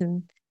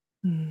musician,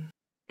 Mhm.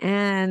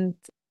 and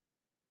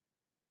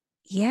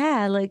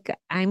yeah, like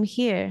I'm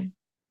here.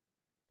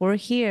 We're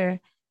here,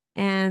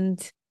 and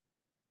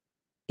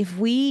if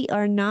we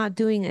are not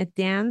doing a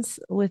dance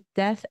with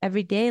death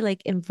every day,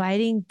 like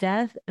inviting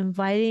death,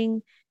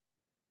 inviting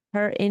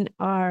her in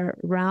our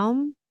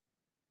realm.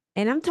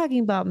 And I'm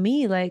talking about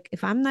me. Like,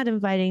 if I'm not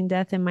inviting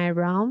death in my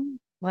realm,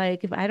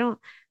 like,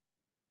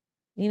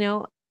 you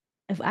know,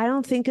 if I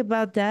don't think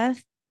about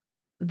death,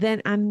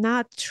 then I'm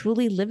not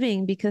truly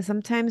living, because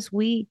sometimes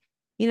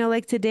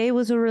like today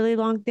was a really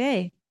long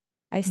day.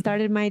 I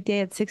started my day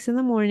at 6 in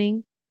the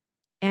morning,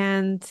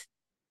 and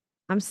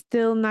I'm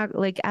still not,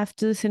 like,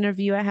 after this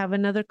interview, I have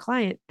another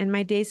client, and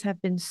my days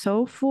have been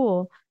so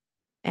full.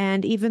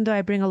 And even though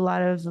I bring a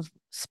lot of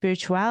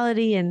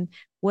spirituality, and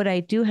what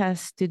I do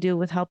has to do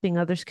with helping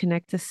others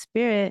connect to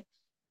spirit,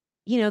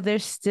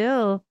 there's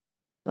still,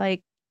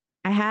 like,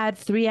 I had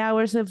 3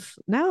 hours of,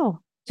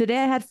 no,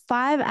 today I had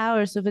 5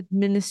 hours of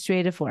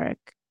administrative work,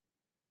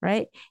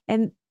 right?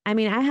 And I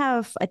mean, I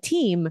have a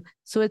team,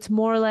 so it's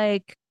more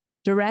like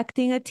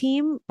directing a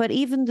team, but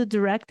even the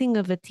directing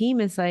of a team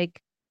is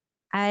like,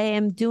 I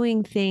am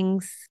doing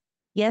things.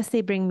 Yes,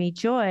 they bring me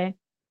joy,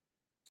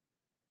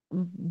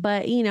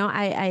 but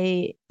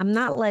I'm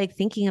not like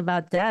thinking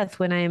about death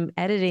when I'm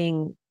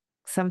editing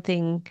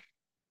something,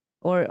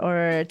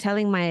 or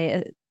telling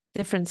my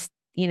different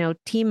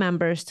team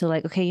members to,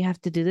 like, okay, you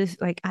have to do this.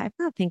 Like, I'm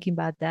not thinking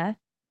about that.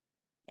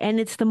 And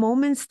it's the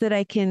moments that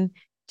I can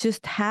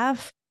just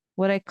have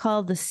what I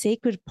call the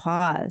sacred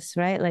pause,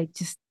 right? Like,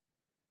 just,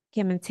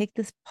 okay, I'm gonna take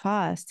this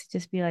pause to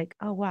just be like,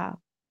 oh wow,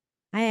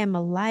 I am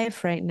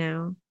alive right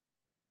now,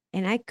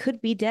 and I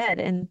could be dead.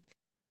 And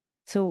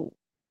so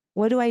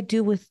what do I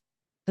do with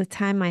the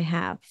time I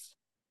have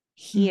Mm.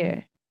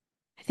 here?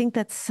 I think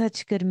that's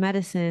such good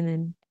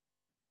medicine.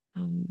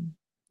 And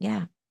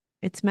yeah,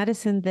 it's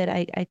medicine that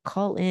I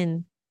call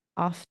in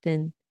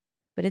often,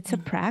 but it's a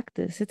Mm.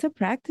 practice. It's a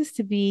practice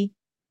to be,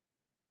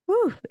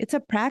 it's a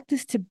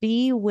practice to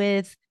be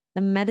with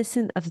the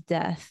medicine of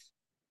death.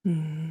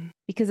 Mm.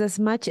 Because as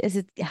much as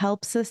it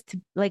helps us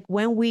to, like,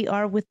 when we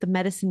are with the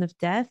medicine of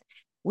death,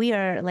 we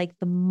are like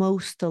the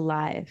most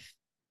alive.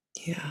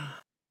 Yeah.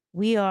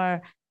 We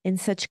are in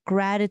such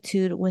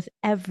gratitude with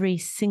every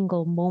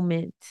single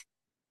moment.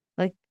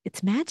 Like,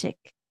 it's magic.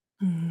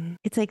 Mm.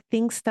 It's like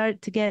things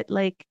start to get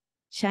like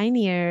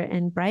shinier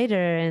and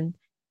brighter, and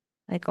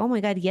like, oh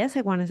my God, yes,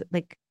 I want to,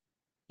 like,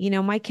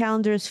 my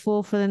calendar is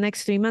full for the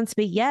next 3 months,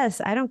 but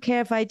yes, I don't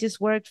care if I just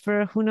worked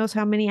for who knows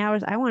how many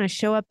hours. I want to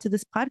show up to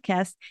this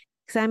podcast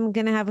because I'm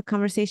going to have a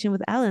conversation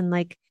with Ellen.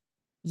 Like,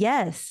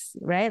 yes,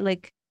 right?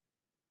 Like,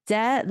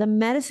 death, the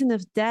medicine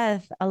of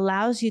death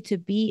allows you to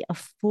be a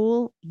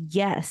full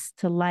yes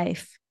to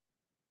life.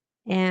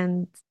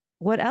 And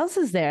what else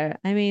is there?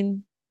 I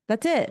mean,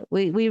 that's it.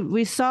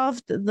 We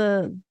solved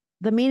the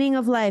meaning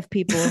of life,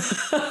 people.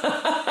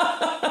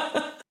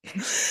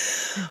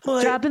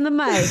 Well, Dropping the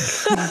mic.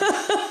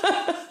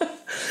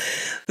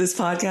 this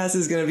podcast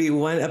is going to be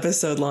one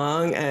episode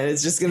long, and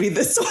it's just going to be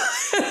this one.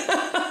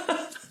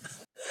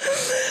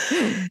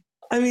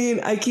 I mean,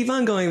 I keep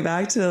on going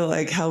back to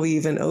like how we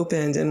even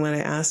opened, and when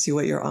I asked you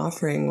what your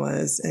offering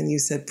was, and you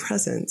said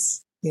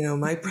presence,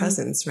 my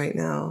presence right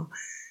now.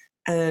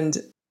 And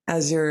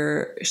as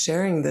you're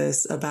sharing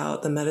this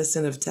about the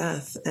medicine of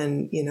death,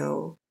 and,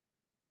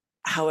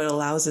 how it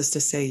allows us to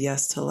say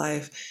yes to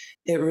life,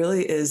 it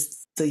really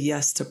is the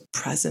yes to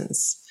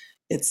presence.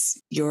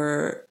 It's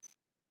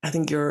I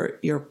think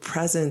your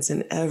presence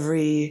in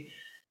every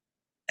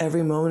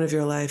moment of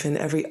your life, and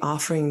every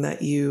offering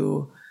that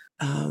you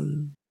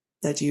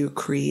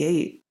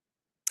create,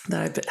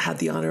 that I've had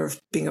the honor of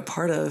being a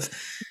part of.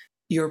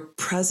 Your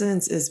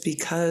presence is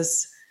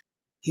because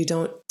you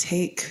don't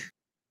take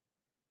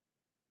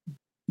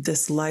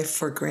this life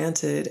for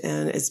granted,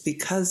 and it's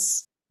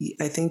because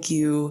I think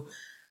you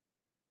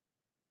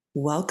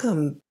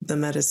welcome the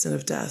medicine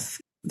of death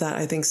that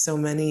I think so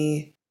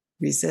many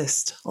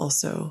resist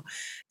also.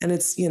 And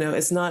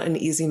it's not an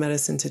easy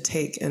medicine to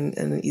take, and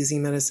an easy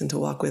medicine to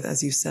walk with.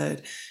 As you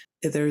said,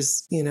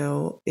 there's,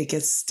 it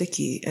gets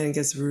sticky, and it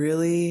gets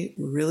really,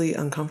 really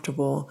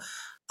uncomfortable.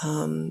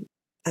 And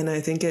I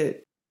think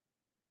it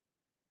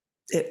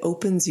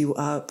opens you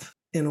up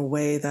in a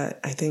way that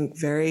I think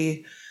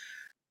very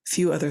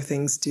few other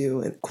things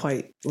do, and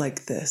quite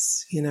like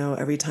this.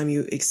 Every time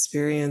you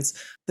experience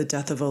the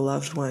death of a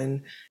loved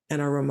one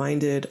and are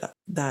reminded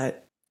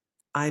that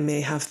I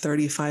may have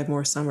 35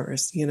 more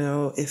summers,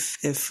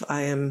 if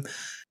I am,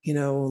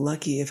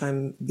 lucky, if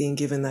I'm being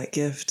given that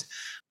gift.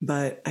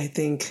 But I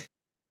think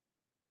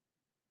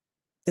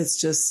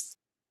it's just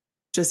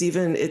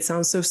even, it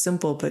sounds so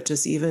simple, but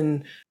just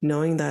even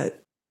knowing that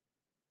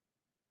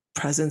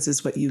presence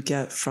is what you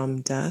get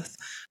from death,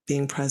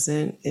 being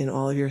present in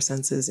all of your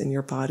senses in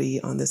your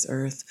body on this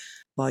earth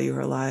while you're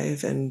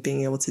alive, and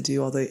being able to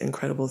do all the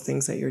incredible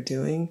things that you're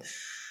doing.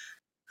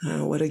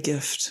 What a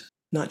gift,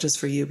 not just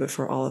for you, but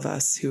for all of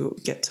us who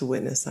get to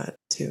witness that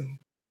too.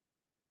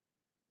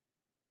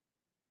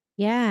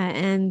 Yeah.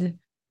 And,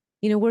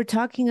 we're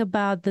talking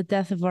about the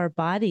death of our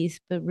bodies,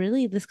 but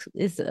really this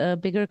is a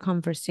bigger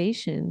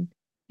conversation.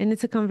 And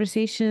it's a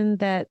conversation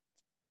that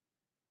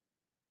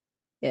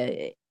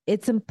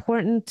it's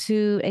important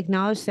to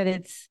acknowledge that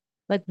it's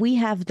like we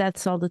have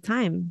deaths all the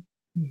time,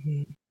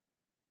 Mm-hmm.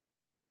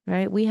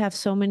 right? We have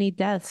so many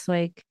deaths,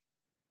 like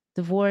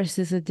divorce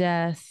is a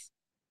death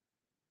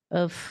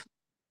of,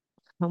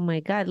 oh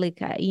my God, like,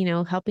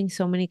 helping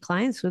so many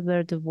clients with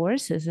their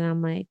divorces. And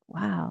I'm like,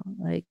 wow,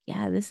 like,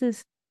 yeah, this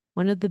is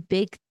one of the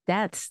big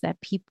deaths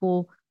that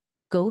people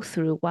go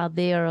through while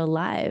they are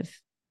alive,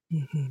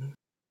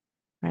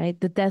 right?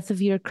 The death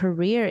of your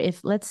career.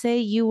 If, let's say,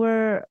 you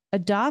were a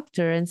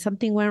doctor and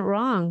something went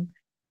wrong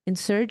in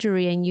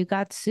surgery and you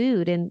got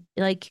sued, and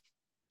like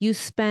you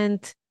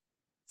spent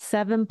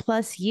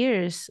 7+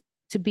 years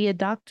to be a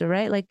doctor,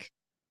 right? Like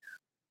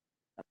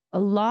a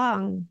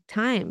long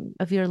time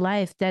of your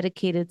life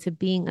dedicated to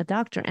being a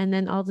doctor, and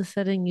then all of a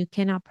sudden you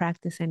cannot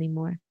practice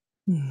anymore,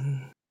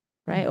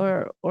 right?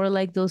 Or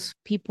like those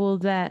people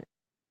that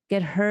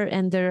get hurt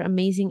and they're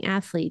amazing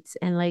athletes,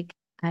 and like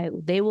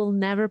they will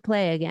never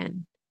play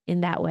again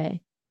in that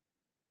way.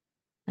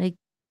 Like,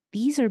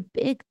 these are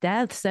big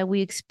deaths that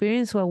we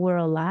experience while we're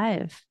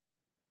alive.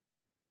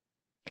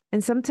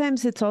 And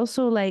sometimes it's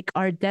also like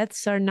our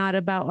deaths are not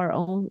about our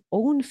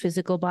own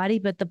physical body,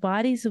 but the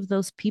bodies of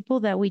those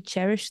people that we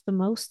cherish the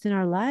most in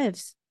our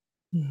lives.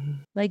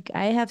 Like,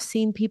 I have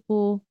seen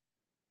people,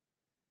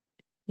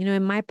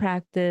 in my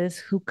practice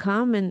who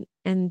come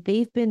and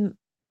they've been,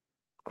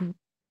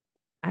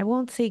 I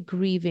won't say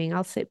grieving,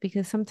 I'll say,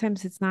 because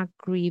sometimes it's not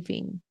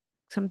grieving.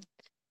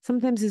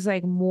 Sometimes it's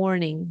like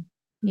mourning,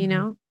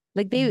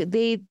 like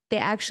they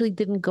actually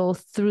didn't go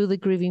through the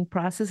grieving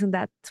process, and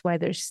that's why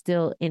they're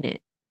still in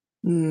it.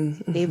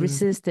 They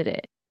resisted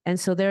it. And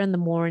so they're in the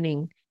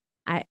mourning.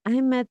 I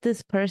met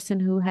this person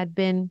who had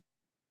been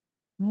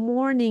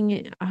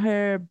mourning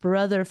her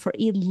brother for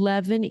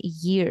 11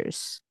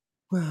 years.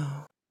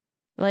 Wow.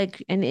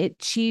 Like, and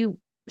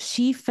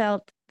she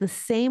felt the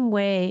same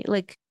way,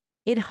 like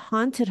it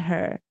haunted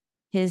her,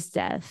 his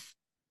death.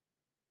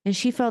 And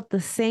she felt the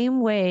same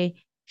way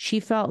she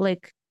felt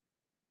like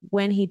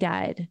when he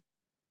died.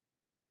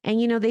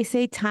 And, they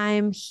say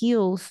time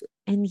heals.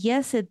 And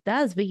yes, it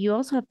does. But you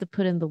also have to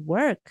put in the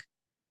work.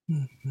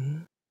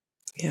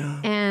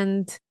 Yeah.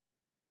 And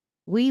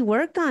we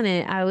worked on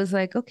it. I was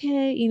like,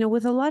 okay,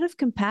 with a lot of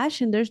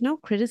compassion, there's no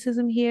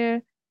criticism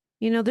here.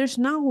 There's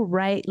no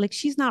right. Like,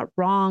 she's not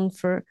wrong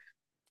for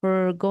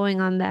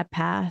going on that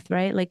path,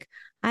 right? Like,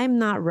 I'm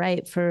not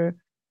right for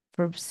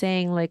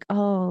saying like,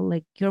 oh,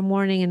 like you're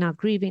mourning and not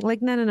grieving.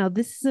 Like, no.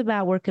 This is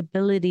about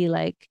workability.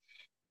 Like,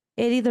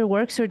 it either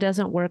works or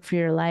doesn't work for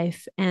your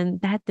life. And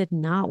that did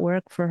not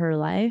work for her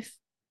life.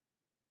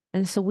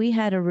 And so we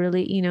had a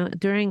really,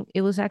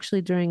 it was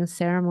actually during a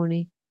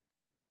ceremony,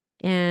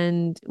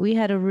 and we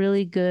had a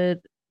really good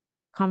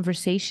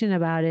conversation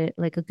about it,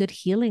 like a good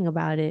healing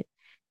about it.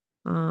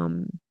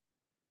 And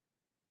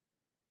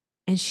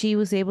she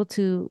was able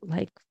to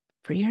like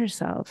free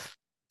herself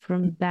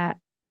from that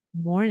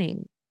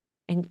mourning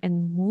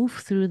and move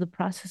through the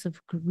process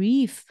of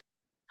grief.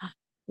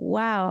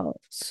 Wow,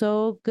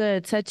 so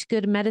good. Such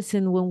good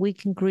medicine when we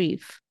can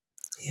grieve.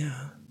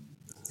 Yeah.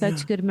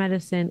 Such good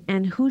medicine.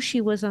 And who she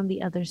was on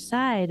the other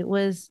side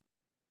was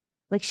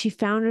like, she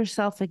found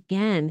herself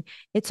again.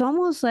 It's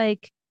almost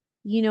like,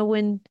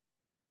 when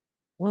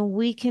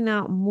we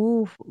cannot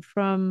move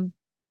from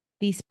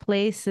these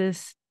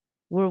places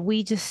where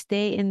we just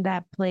stay in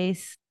that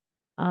place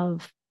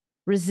of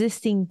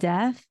resisting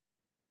death,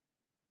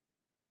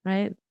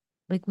 right?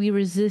 Like, we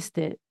resist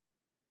it.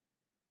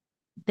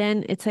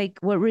 Then it's like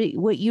what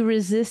you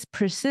resist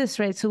persists,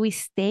 right? So we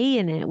stay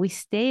in it. We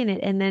stay in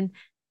it. And then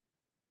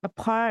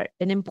an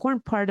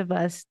important part of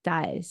us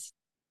dies.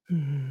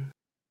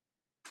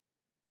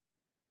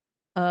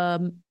 A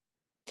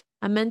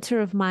mentor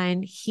of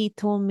mine, he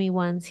told me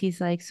once, he's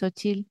like,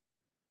 Xochitl,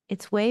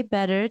 it's way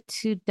better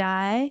to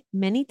die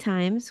many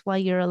times while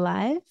you're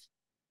alive.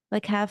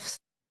 Like,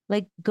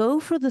 go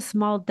for the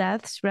small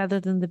deaths rather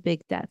than the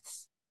big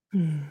deaths.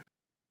 And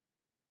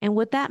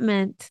what that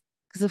meant,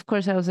 because of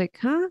course I was like,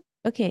 huh?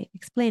 Okay,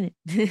 explain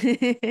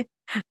it.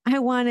 I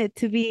want it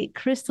to be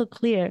crystal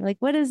clear. Like,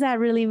 what does that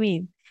really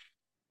mean?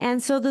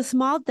 And so the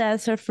small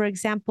deaths are, for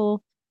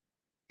example,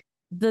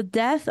 the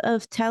death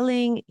of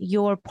telling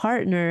your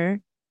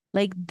partner,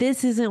 like,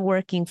 this isn't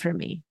working for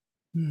me,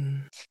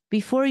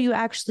 before you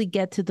actually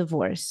get to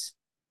divorce.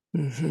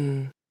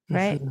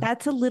 Right?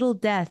 That's a little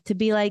death, to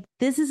be like,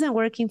 this isn't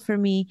working for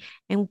me.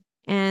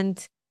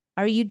 And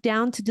are you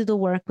down to do the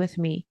work with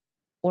me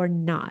or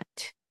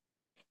not?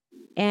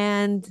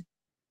 And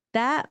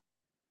that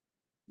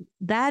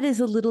is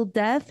a little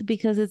death,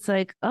 because it's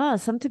like, oh,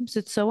 sometimes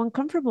it's so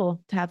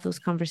uncomfortable to have those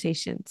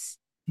conversations.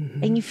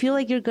 And you feel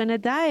like you're going to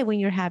die when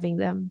you're having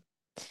them.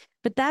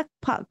 But that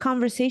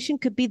conversation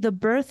could be the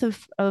birth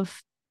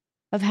of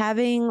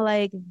having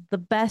like the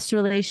best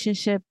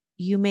relationship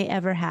you may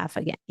ever have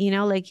again,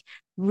 like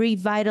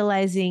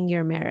revitalizing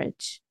your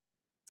marriage.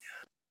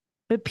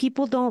 But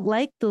people don't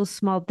like those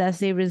small deaths.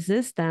 They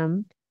resist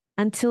them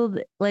until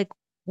like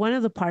one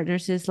of the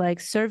partners is like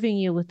serving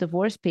you with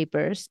divorce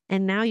papers.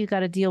 And now you got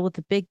to deal with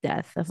the big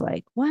death of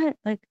like, what?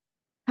 Like,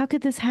 how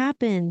could this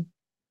happen?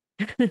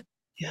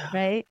 Yeah.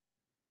 Right?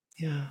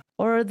 Yeah.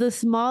 Or the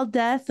small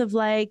death of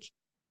like,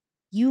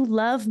 you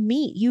love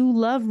meat. You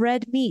love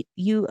red meat.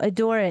 You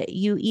adore it.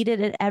 You eat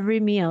it at every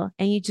meal.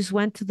 And you just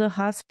went to the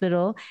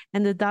hospital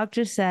and the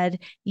doctor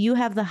said, you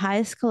have the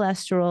highest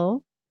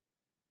cholesterol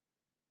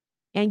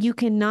and you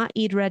cannot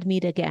eat red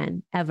meat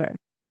again, ever.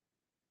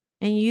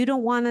 And you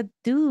don't want to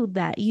do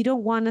that. You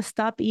don't want to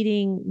stop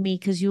eating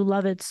meat because you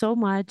love it so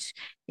much.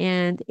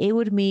 And it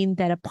would mean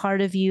that a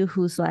part of you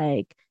who's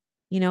like,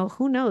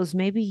 who knows,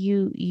 maybe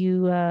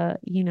you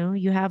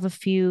have a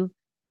few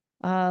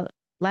uh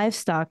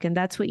livestock and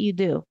that's what you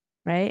do,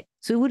 right?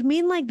 So it would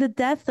mean like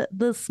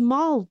the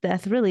small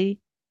death really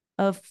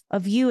of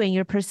you and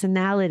your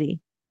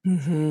personality.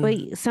 Mm-hmm.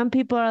 But some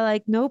people are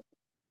like, nope,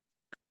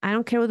 I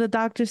don't care what the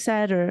doctor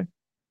said, or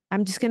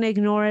I'm just going to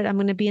ignore it. I'm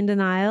going to be in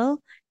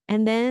denial.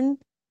 And then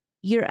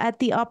you're at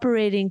the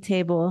operating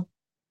table,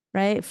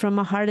 right? From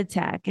a heart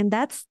attack. And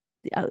that's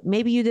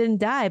maybe you didn't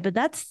die, but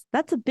that's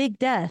a big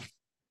death.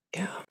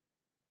 Yeah.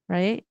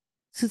 Right.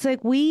 So it's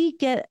like we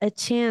get a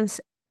chance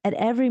at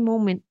every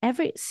moment,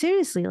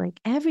 seriously, like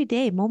every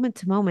day, moment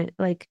to moment.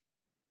 Like,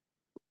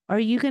 are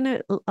you going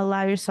to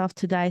allow yourself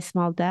to die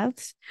small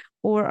deaths,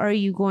 or are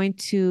you going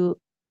to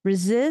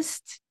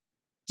resist,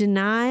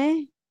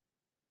 deny,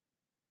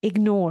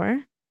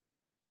 ignore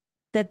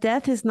that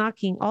death is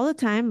knocking all the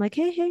time? Like,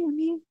 hey, I'm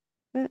here,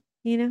 but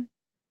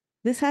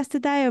this has to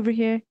die over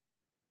here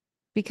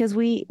because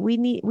we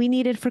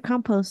need it for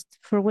compost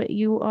for what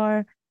you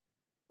are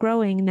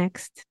growing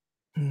next.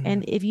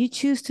 And if you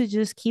choose to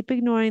just keep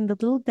ignoring the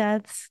little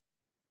deaths,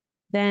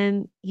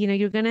 then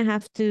you're gonna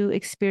have to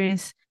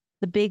experience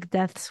the big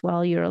deaths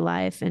while you're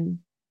alive. And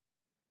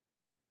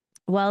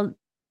while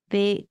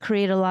they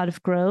create a lot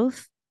of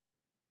growth,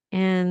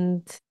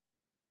 and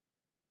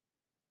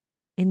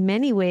in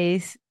many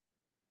ways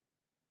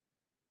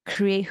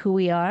create who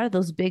we are,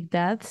 those big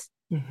deaths,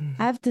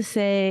 I have to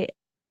say,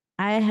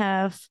 I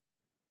have,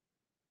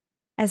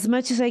 as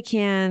much as I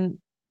can,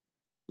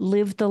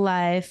 lived the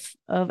life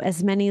of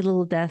as many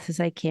little deaths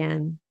as I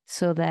can,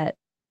 so that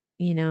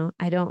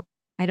I don't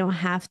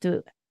have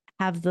to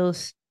have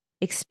those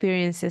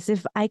experiences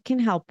if I can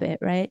help it,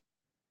 right?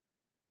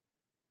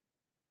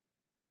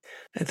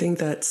 I think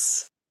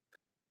that's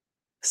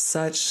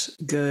such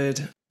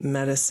good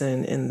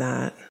medicine in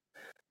that.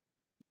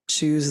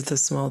 Choose the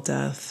small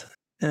death.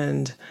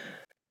 And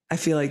I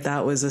feel like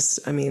that was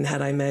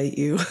had I met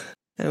you,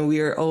 and we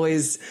are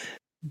always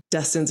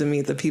destined to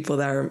meet the people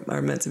that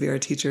are meant to be our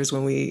teachers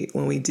when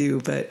we do.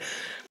 But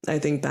I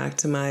think back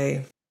to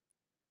my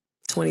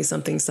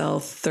 20-something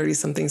self,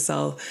 30-something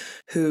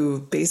self, who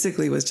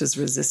basically was just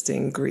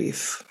resisting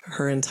grief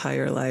her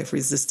entire life,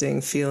 resisting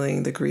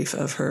feeling the grief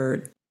of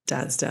her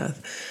dad's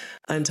death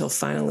until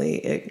finally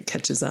it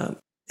catches up.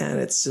 And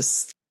it's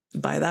just,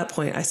 by that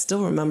point, I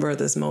still remember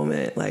this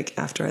moment, like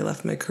after I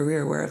left my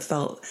career, where it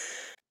felt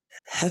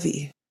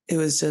heavy. It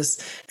was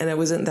just, and it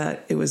wasn't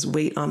that it was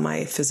weight on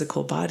my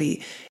physical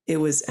body, it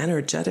was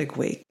energetic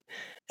weight.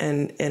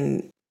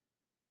 And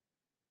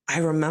I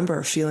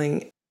remember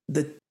feeling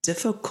the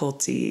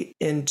difficulty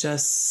in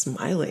just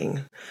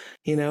smiling.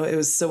 It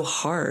was so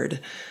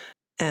hard.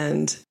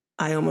 And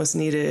I almost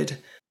needed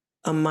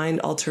a mind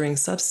altering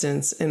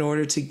substance in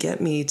order to get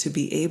me to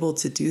be able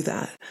to do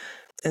that.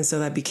 And so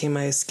that became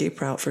my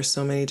escape route for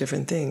so many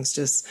different things.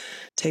 Just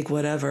take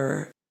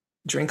whatever,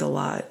 drink a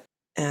lot,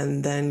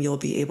 and then you'll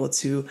be able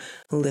to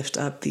lift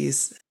up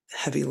these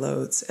heavy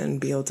loads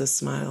and be able to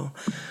smile.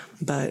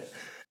 But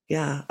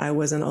yeah, I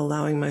wasn't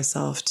allowing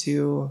myself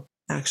to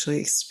actually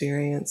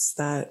experience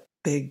that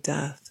big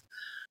death.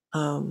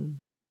 Thank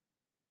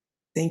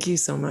you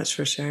so much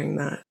for sharing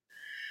that.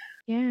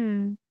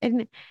 Yeah.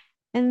 And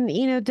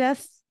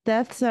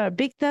deaths are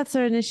big deaths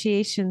are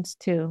initiations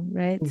too,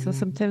 right? So Mm-hmm.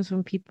 sometimes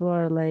when people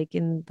are like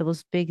in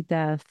those big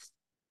deaths,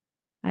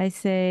 I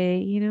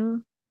say,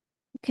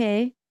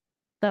 okay,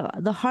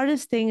 the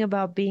hardest thing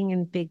about being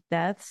in big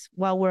deaths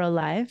while we're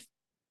alive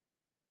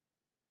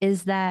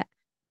is that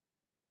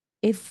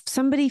if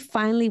somebody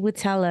finally would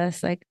tell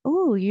us like,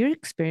 oh, you're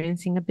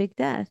experiencing a big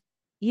death,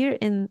 you're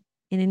in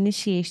an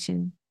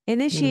initiation.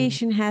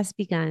 Initiation has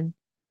begun,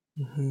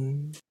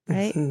 Mm-hmm.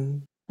 right? Mm-hmm.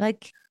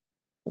 Like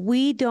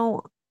we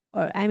don't,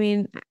 or I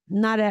mean,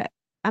 not a,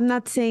 I'm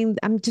not saying,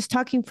 I'm just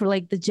talking for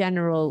like the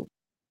general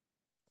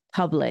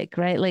public,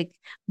 right? Like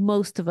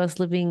most of us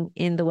living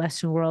in the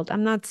Western world.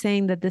 I'm not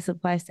saying that this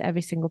applies to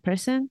every single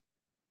person,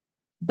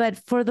 but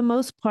for the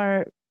most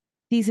part,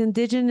 these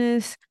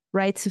indigenous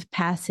rites of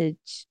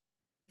passage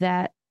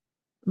that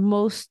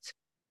most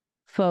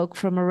folk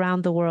from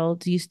around the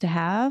world used to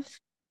have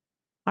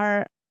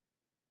are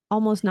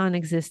almost non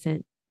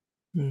existent,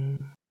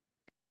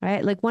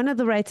 right? Like one of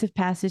the rites of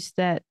passage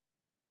that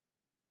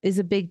is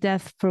a big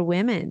death for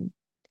women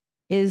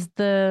is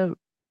the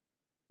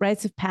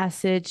rites of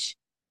passage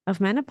of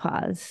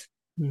menopause,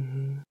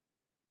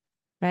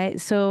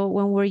 right? So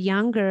when we're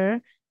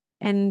younger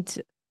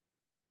and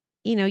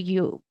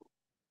you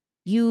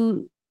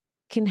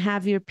can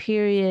have your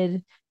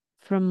period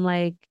from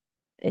like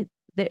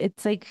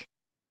it's like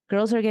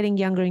girls are getting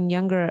younger and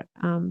younger.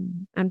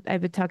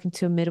 I've been talking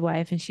to a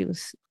midwife and she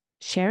was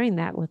sharing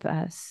that with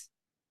us,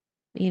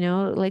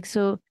 like,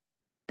 so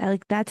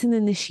like that's an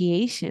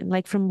initiation,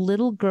 like from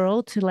little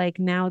girl to like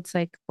now it's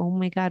like, oh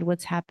my God,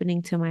 what's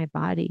happening to my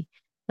body?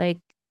 Like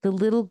the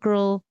little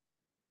girl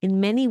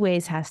in many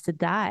ways has to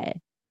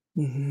die.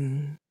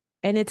 Mm-hmm.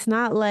 And it's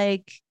not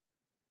like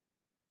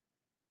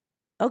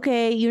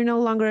okay, you're no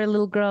longer a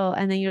little girl.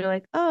 And then you're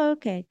like, oh,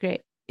 okay,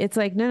 great. It's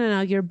like, no, no,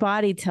 no. Your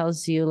body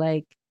tells you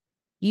like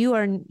you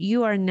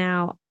are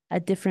now a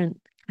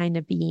different kind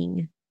of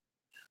being,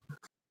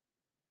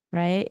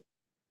 right?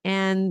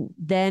 And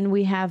then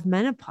we have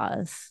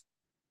menopause,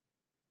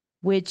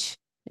 which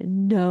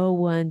no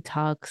one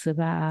talks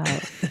about.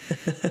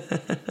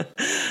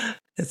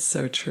 It's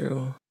so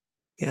true.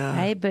 Yeah.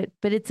 Right. But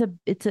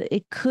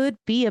it could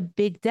be a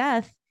big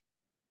death,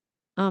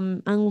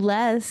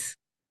 unless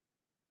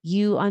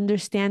you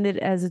understand it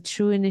as a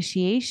true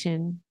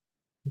initiation.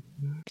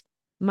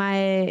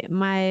 My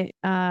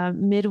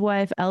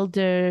midwife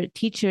elder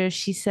teacher,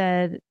 she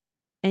said,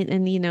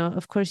 and you know,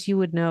 of course you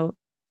would know,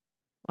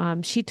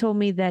 she told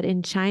me that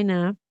in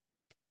China,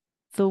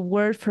 the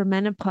word for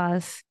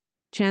menopause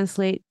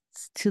translates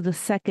to the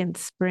second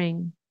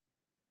spring.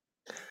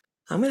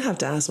 I'm going to have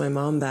to ask my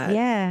mom that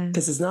Yeah.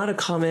 because it's not a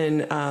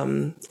common,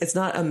 it's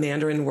not a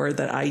Mandarin word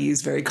that I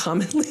use very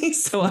commonly.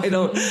 So I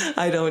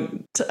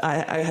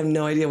have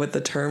no idea what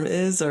the term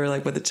is or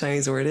like what the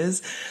Chinese word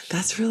is.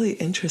 That's really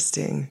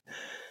interesting.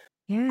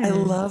 Yeah. I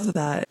love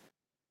that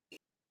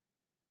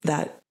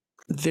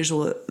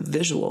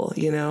visual,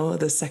 you know,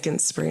 the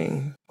second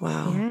spring.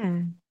 Wow.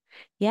 Yeah.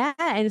 Yeah.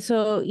 And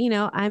so, you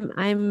know,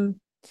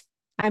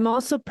 I'm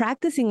also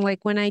practicing, like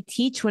when I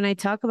teach, when I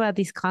talk about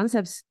these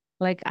concepts,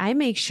 like I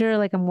make sure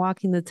like I'm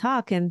walking the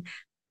talk, and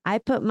I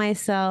put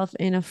myself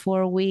in a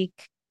 4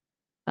 week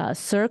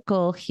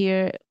circle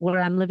here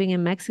where I'm living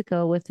in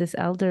Mexico with this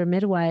elder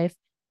midwife.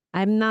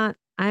 I'm not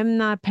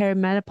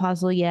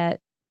perimenopausal yet,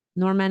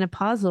 nor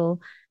menopausal,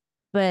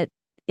 but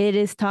it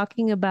is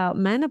talking about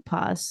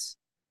menopause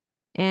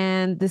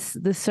and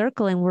the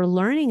circle, and we're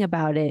learning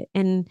about it.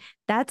 And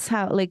that's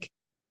how, like,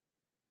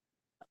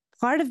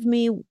 part of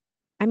me,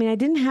 I mean, I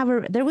didn't have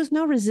there was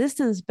no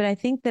resistance, but I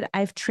think that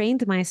I've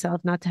trained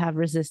myself not to have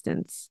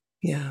resistance.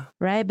 Yeah.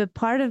 Right. But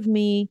part of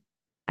me,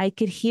 I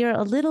could hear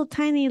a little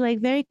tiny, like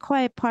very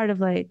quiet part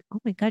of like, oh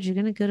my God, you're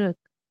going to go to a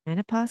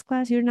menopause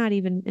class? You're not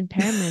even in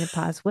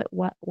perimenopause.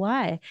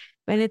 Why?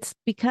 And it's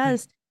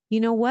because, you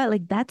know what?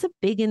 Like that's a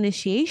big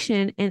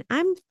initiation, and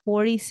I'm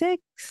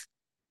 46.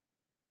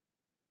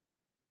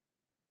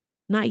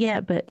 Not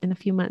yet, but in a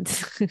few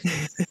months.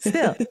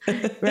 Still,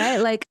 right?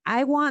 Like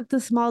I want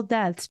the small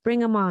deaths, bring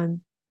them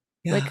on.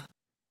 Yeah.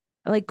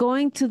 Like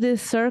going to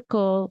this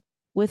circle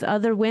with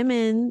other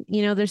women,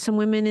 you know, there's some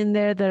women in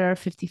there that are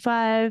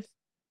 55,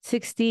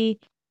 60.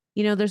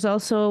 You know, there's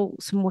also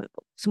some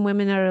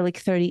women that are like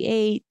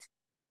 38,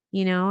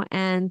 you know,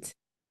 and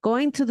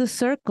going to the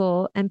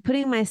circle and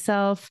putting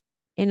myself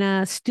in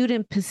a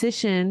student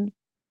position,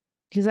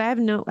 because I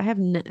mean, I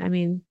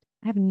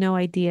have no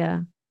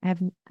idea. I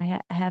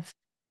have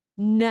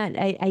none.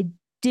 I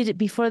did it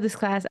before this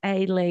class.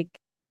 I like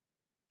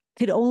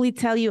could only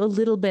tell you a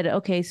little bit.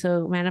 Okay,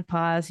 so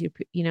menopause,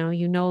 you know,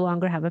 you no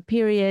longer have a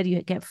period,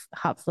 you get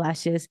hot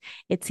flashes.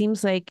 It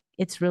seems like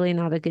it's really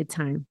not a good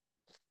time.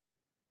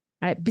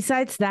 All right.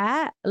 Besides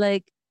that,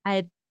 like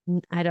I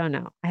don't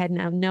know. I had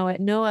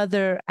no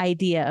other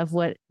idea of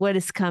what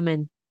is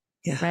coming.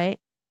 Yeah. Right.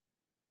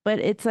 But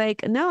it's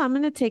like, no, I'm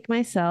going to take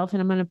myself and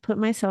I'm going to put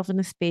myself in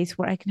a space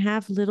where I can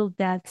have little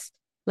deaths,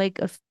 like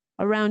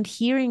around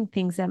hearing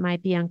things that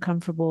might be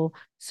uncomfortable.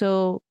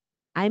 So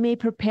I may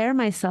prepare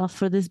myself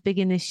for this big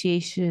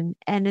initiation.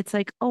 And it's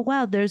like, oh,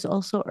 wow, there's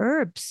also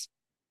herbs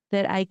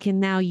that I can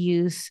now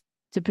use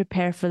to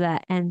prepare for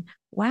that. And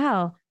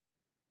wow,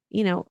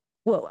 you know,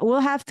 we'll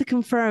have to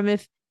confirm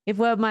if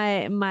what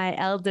my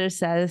elder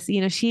says,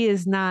 you know, she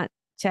is not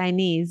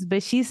Chinese,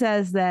 but she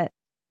says that,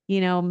 you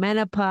know,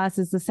 menopause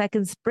is the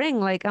second spring.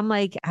 Like I'm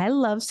like, I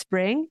love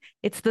spring.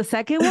 It's the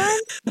second one.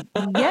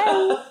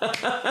 Yay.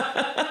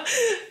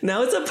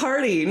 Now it's a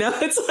party. Now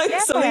it's like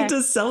something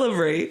to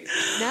celebrate.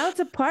 Now it's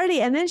a party.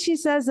 And then she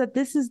says that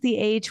this is the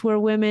age where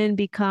women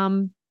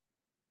become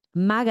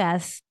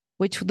magas,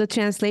 which the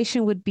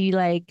translation would be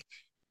like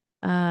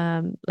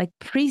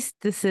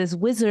priestesses,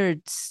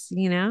 wizards,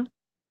 you know?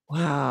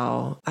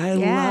 Wow. I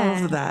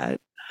love that.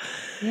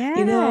 Yeah.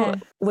 You know,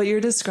 what you're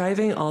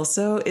describing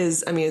also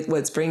is, I mean,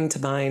 what's bringing to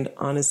mind,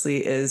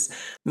 honestly, is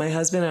my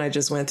husband and I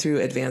just went through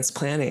advanced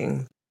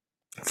planning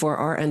for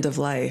our end of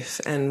life.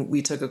 And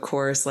we took a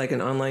course, like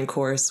an online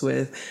course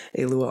with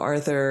Alua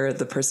Arthur,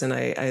 the person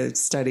I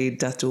studied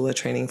death doula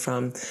training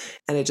from.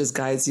 And it just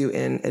guides you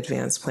in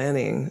advanced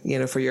planning, you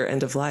know, for your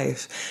end of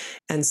life.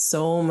 And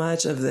so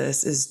much of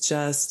this is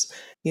just,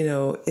 you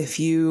know,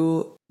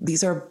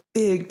 these are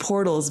big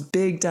portals,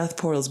 big death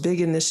portals,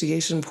 big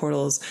initiation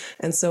portals.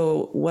 And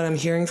so what I'm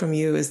hearing from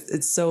you is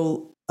it's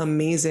so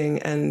amazing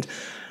and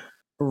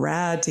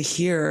rad to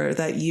hear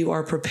that you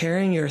are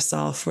preparing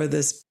yourself for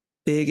this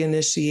big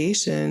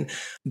initiation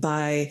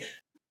by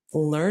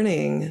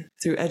learning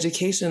through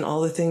education all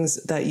the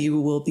things that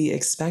you will be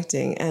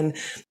expecting. And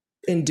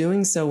in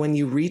doing so, when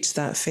you reach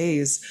that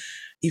phase,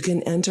 you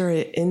can enter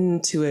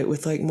into it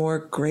with like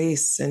more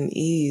grace and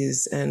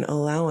ease and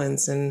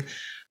allowance, and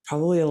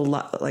probably a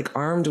lot, like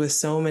armed with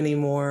so many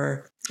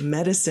more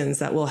medicines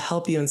that will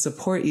help you and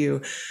support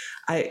you.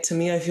 To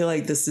me, I feel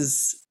like this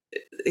is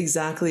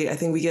exactly. I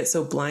think we get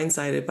so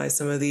blindsided by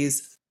some of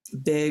these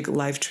big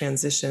life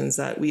transitions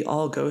that we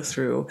all go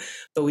through,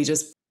 but we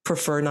just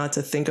prefer not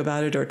to think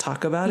about it or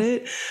talk about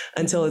it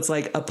until it's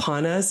like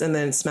upon us and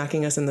then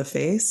smacking us in the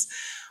face.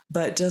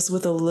 But just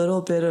with a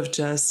little bit of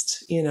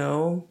just,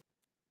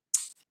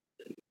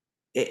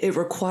 it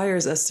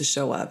requires us to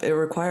show up. It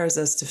requires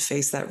us to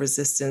face that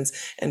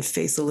resistance and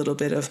face a little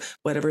bit of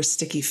whatever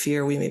sticky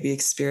fear we may be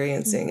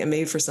experiencing. And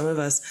maybe for some of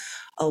us,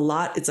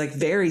 it's like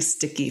very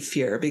sticky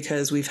fear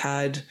because we've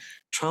had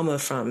trauma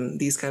from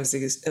these kinds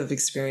of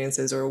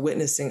experiences or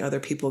witnessing other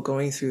people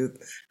going through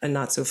a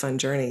not so fun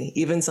journey.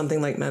 Even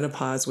something like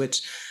menopause,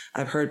 which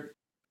I've heard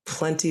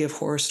plenty of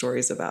horror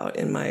stories about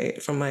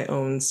from my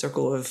own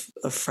circle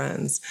of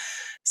friends.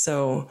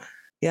 So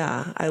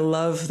yeah, I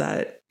love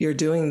that you're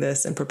doing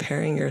this and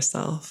preparing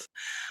yourself.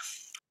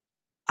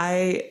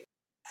 I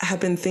have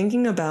been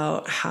thinking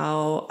about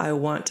how I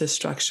want to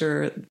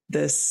structure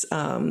this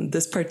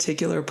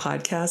particular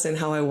podcast and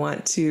how I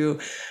want to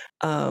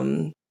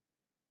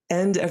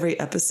end every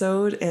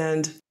episode.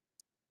 And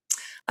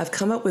I've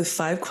come up with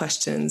 5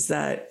 questions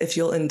that, if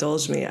you'll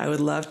indulge me, I would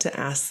love to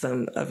ask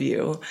them of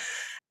you.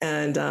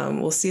 And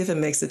we'll see if it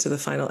makes it to the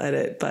final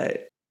edit.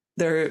 But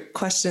they're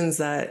questions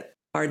that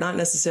are not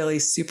necessarily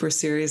super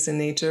serious in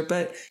nature,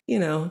 but,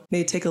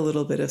 may take a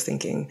little bit of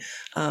thinking.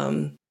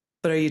 But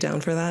are you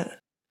down for that?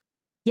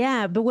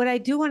 Yeah, but what I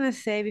do want to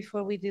say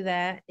before we do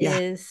that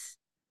is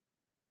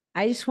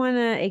I just want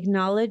to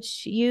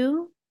acknowledge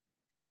you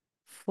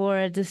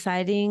for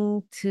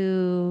deciding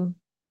to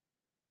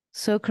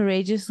so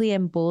courageously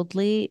and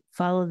boldly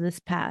follow this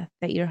path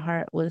that your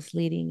heart was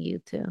leading you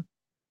to.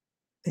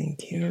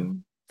 Thank you.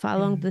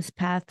 Following this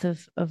path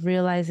of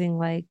realizing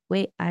like,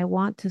 wait, I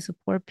want to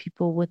support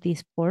people with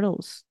these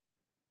portals,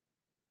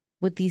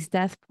 with these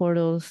death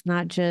portals,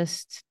 not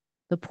just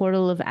the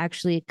portal of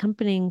actually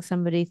accompanying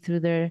somebody through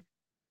their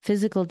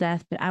physical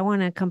death, but I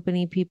want to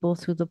accompany people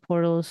through the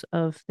portals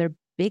of their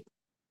big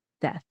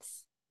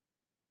deaths.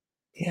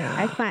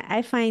 Yeah.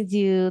 I find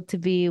you to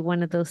be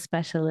one of those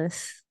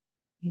specialists.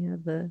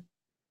 Thank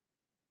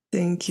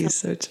you,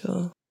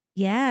 Xochitl.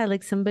 Yeah,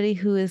 like somebody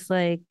who is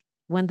like,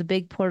 when the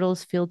big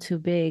portals feel too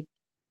big,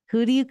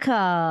 who do you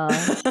call?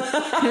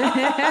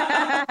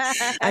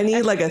 I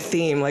need like a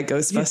theme, like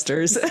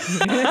Ghostbusters.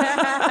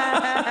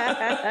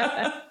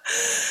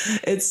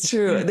 It's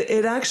true.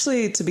 It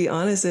actually, to be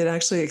honest, it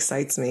actually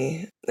excites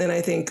me. And I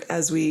think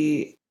as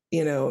we,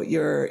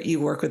 you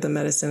work with the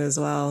medicine as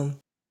well,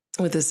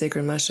 with the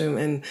sacred mushroom.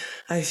 And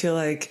I feel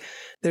like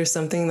there's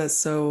something that's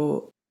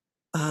so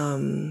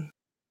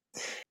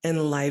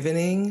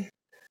enlivening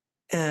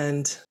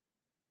and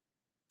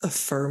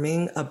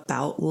affirming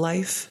about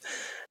life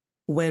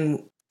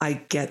when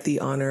I get the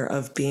honor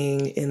of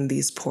being in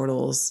these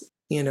portals,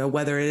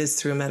 whether it is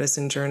through a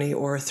medicine journey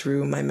or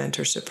through my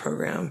mentorship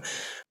program,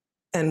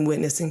 and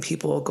witnessing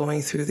people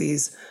going through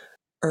these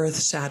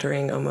earth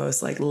shattering,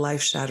 almost like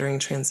life shattering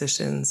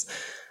transitions.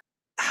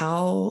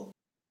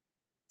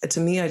 To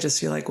me, I just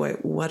feel like,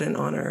 wait, what an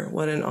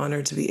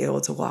honor to be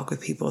able to walk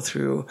with people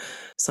through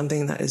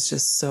something that is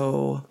just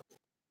so,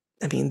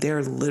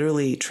 they're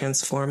literally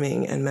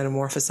transforming and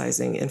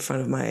metamorphosizing in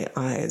front of my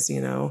eyes,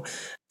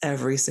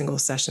 every single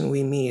session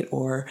we meet,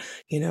 or,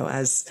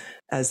 as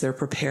they're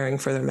preparing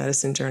for their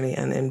medicine journey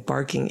and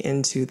embarking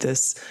into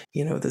this,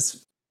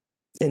 this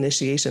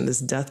initiation, this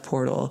death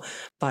portal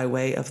by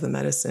way of the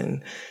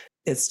medicine.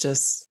 It's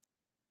just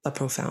a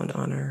profound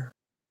honor.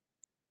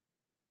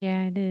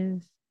 Yeah, it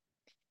is.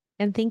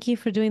 And thank you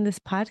for doing this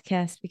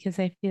podcast, because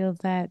I feel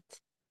that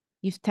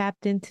you've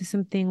tapped into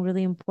something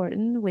really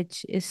important,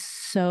 which is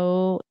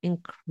so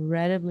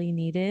incredibly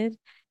needed,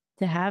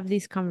 to have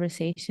these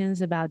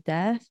conversations about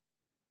death.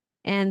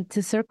 And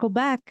to circle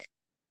back,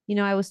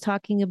 I was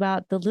talking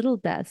about the little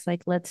deaths,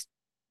 let's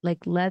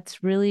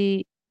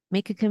really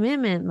make a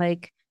commitment,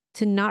 like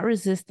to not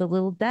resist the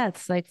little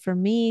deaths. Like for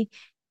me,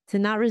 to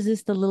not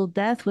resist the little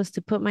death was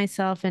to put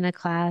myself in a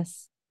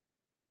class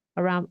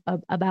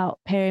about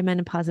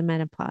perimenopause and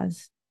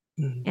menopause.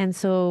 Mm-hmm. And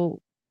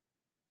so,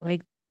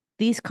 like,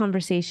 these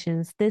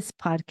conversations, this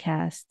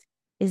podcast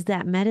is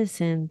that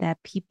medicine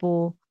that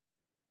people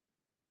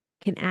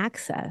can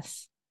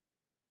access.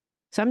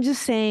 So I'm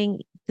just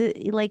saying,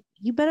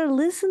 you better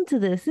listen to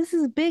this. This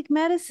is big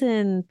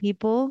medicine,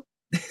 people.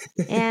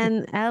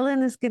 And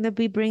Ellen is going to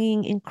be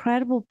bringing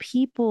incredible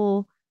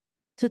people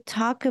to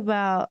talk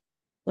about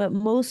what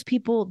most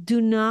people do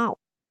not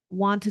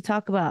want to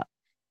talk about.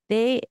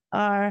 They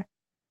are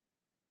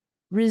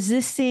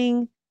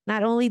resisting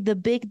not only the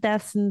big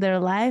deaths in their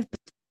life, but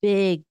the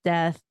big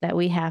death that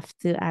we have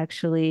to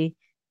actually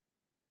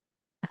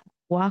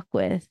walk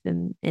with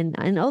and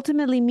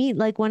ultimately meet,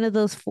 like one of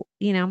those,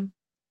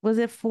 was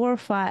it 4 or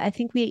 5? I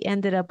think we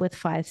ended up with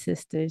 5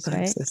 sisters, 5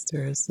 right?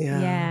 sisters.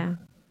 Yeah. Yeah.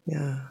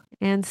 Yeah.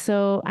 And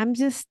so I'm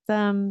just,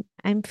 I'm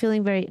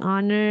feeling very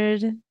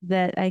honored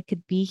that I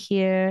could be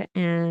here,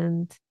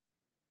 and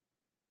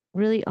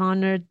really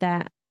honored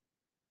that,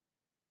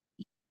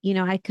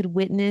 I could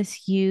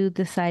witness you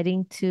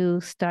deciding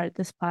to start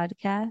this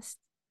podcast.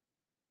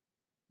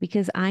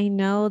 because I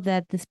know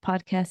that this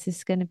podcast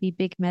is going to be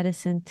big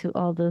medicine to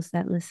all those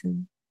that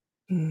listen.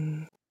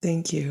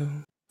 Thank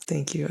you.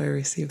 Thank you. I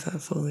received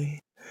that fully.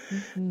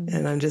 Mm-hmm.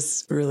 And I'm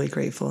just really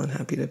grateful and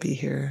happy to be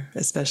here,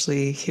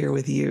 especially here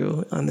with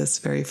you on this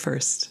very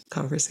first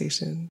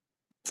conversation.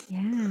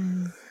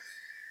 Yeah.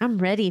 I'm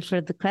ready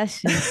for the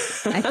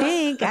questions. I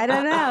think. I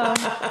don't know.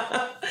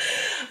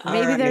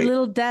 Maybe they're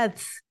little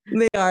deaths.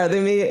 They are.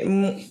 They may.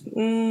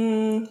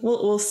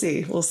 We'll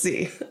see. We'll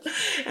see.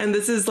 And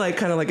this is like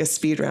kind of like a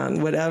speed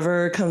round.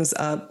 Whatever comes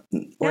up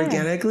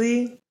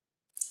organically,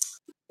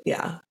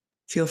 yeah.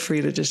 Feel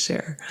free to just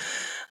share.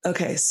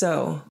 Okay.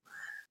 So,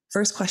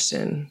 first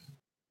question: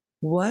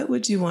 what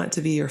would you want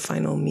to be your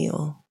final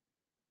meal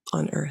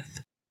on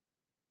Earth?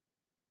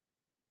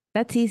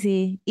 That's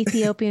easy.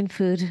 Ethiopian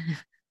food.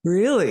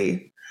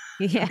 Really?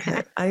 Yeah.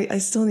 Okay. I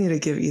still need to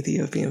give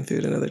Ethiopian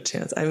food another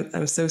chance.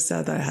 I'm so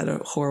sad that I had a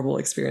horrible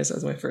experience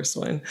as my first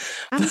one.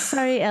 I'm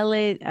sorry,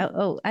 LA.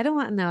 Oh, I don't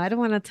want, no, I don't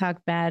want to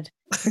talk bad.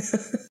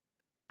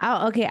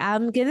 Oh, okay.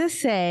 I'm going to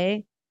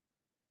say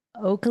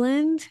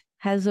Oakland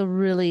has a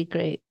really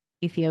great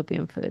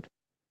Ethiopian food.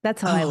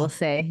 That's all I will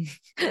say.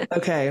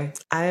 Okay.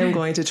 I am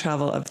going to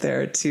travel up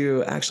there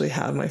to actually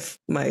have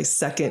my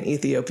second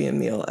Ethiopian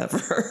meal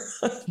ever.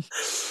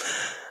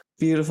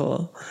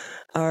 Beautiful.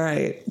 All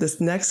right. This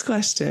next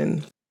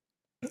question.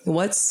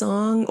 What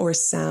song or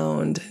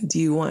sound do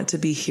you want to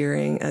be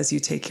hearing as you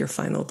take your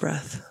final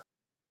breath?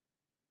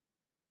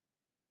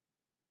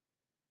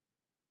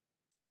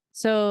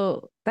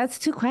 So that's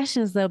two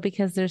questions though,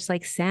 because there's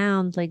like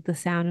sound, like the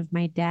sound of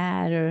my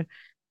dad or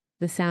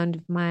the sound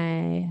of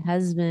my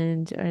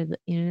husband or,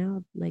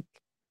 like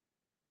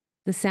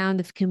the sound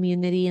of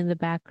community in the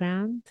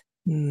background.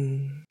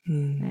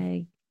 Mm-hmm.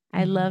 Like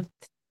I loved,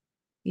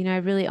 I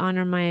really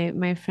honor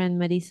my friend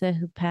Marisa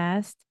who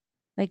passed.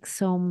 Like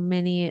so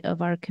many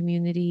of our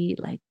community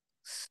like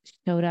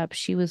showed up.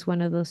 She was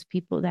one of those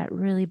people that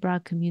really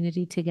brought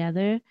community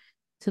together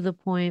to the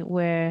point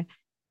where,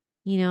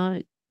 you know,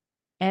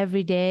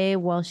 every day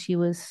while she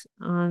was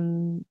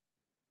on,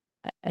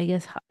 I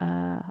guess,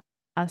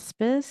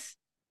 hospice,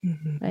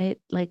 right?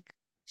 Like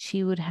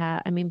she would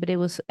have, I mean, but it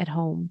was at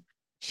home.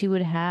 She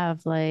would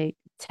have like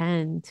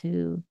 10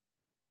 to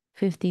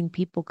 15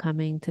 people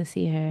coming to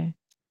see her.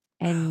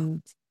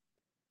 And,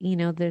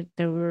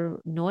 there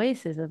were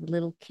noises of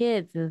little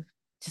kids, of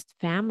just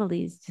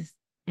families, just,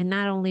 and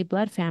not only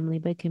blood family,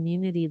 but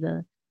community,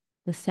 the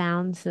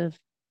sounds of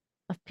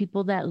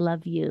people that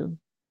love you.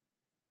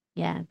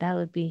 Yeah, that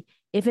would be,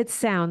 if it's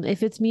sound,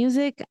 if it's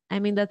music, I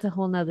mean, that's a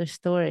whole nother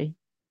story.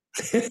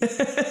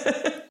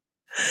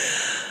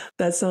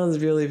 That sounds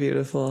really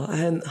beautiful. I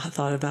hadn't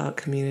thought about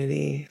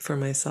community for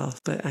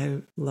myself, but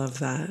I love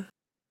that.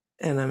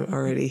 And I'm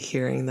already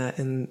hearing that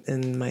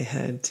in my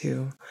head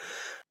too.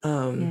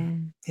 Yeah.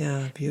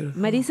 Yeah,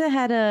 beautiful. Marisa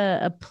had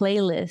a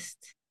playlist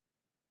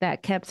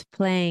that kept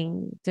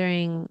playing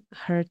during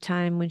her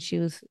time when she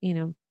was,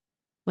 when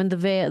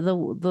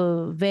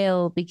the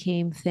veil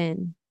became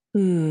thin.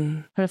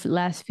 Her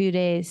last few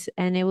days,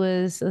 and it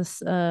was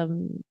a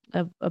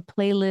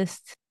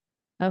playlist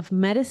of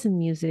medicine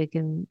music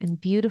and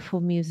beautiful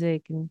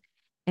music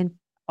and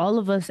all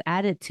of us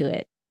added to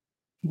it.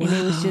 Wow.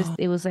 And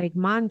it was like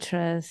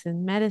mantras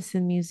and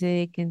medicine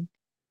music and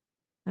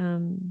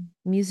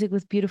music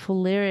with beautiful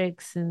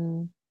lyrics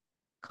and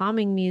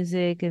calming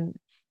music and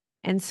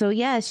so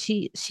yeah,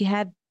 she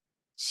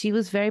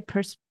was very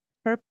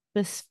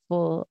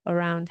purposeful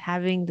around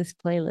having this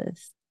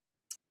playlist.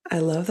 I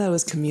love that it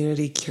was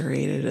community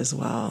curated as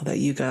well, that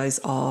you guys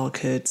all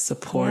could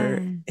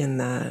support in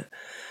that.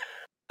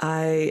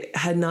 I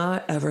had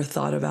not ever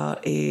thought about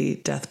a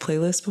death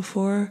playlist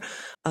before.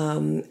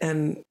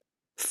 And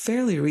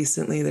fairly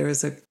recently, there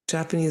was a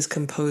Japanese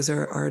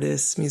composer,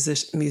 artist,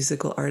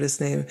 musical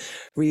artist named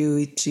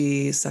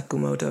Ryuichi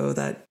Sakamoto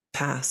that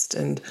passed.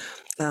 And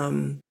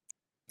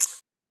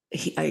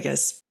he, I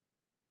guess,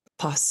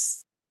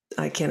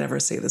 I can't ever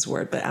say this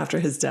word, but after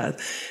his death,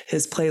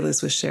 his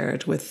playlist was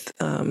shared with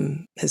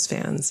his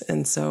fans.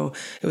 And so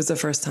it was the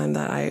first time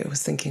that I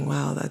was thinking,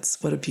 wow,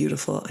 what a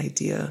beautiful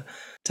idea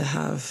to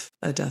have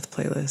a death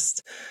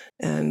playlist.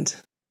 And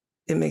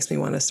it makes me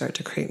want to start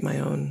to create my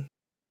own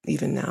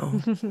even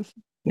now.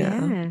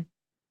 Yeah.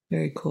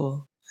 Very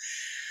cool.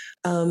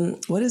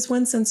 What is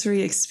one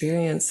sensory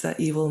experience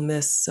that you will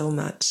miss so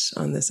much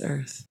on this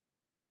earth?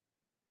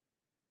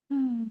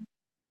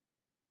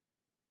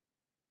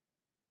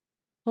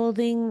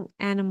 Holding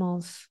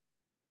animals,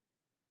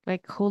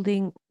 like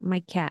holding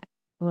my cat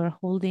or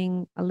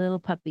holding a little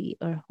puppy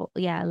or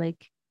yeah,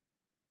 like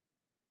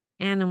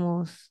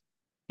animals.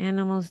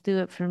 Animals do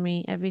it for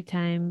me every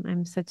time.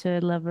 I'm such a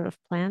lover of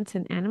plants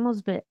and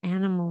animals, but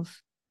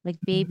animals, like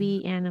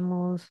baby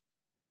animals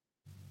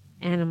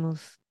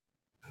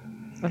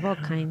of all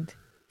kind.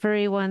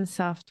 Furry ones,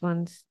 soft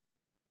ones,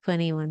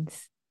 funny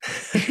ones.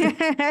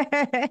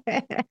 I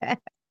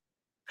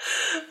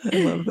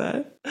love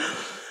that.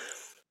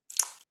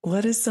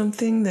 What is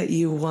something that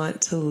you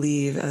want to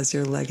leave as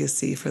your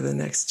legacy for the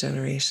next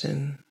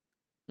generation?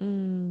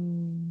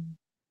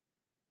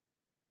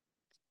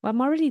 Well,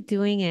 I'm already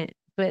doing it,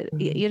 but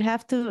Mhm. you'd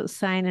have to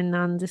sign a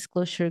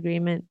non-disclosure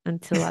agreement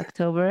until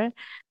October.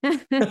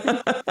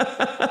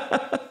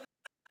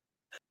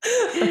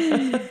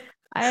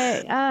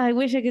 I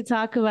wish I could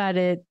talk about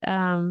it.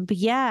 But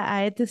yeah,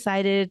 I had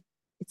decided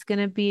it's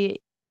gonna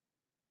be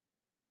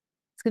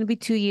it's gonna be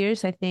 2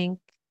 years, I think.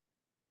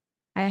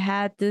 I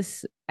had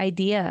this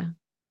idea.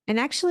 And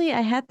actually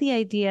I had the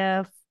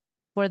idea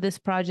for this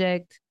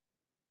project,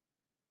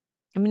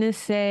 I'm gonna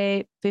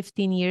say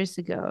 15 years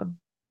ago.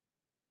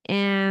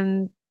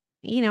 And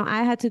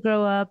I had to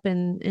grow up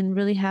and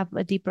really have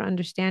a deeper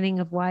understanding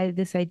of why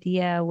this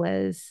idea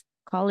was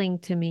calling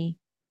to me.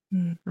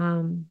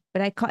 Mm.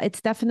 But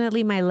it's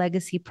definitely my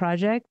legacy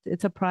project.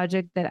 It's a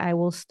project that I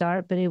will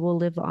start, but it will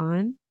live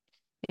on,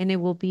 and it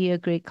will be a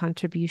great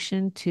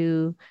contribution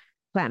to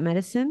plant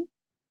medicine,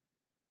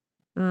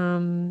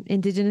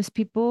 indigenous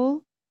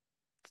people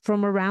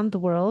from around the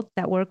world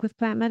that work with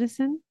plant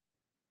medicine.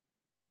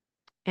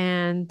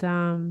 And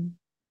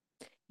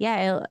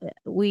yeah,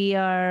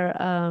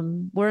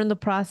 we're in the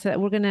process.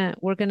 We're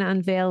gonna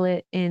unveil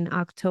it in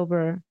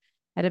October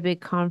at a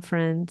big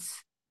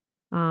conference.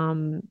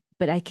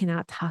 But I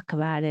cannot talk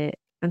about it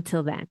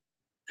until then.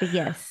 But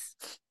yes,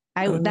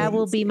 I that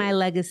will be my Amazing.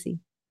 legacy.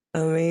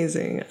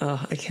 Amazing.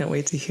 Oh, I can't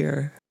wait to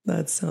hear.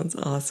 That sounds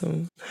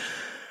awesome.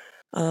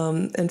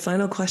 And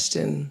final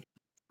question.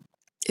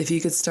 If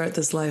you could start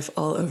this life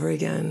all over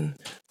again,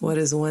 what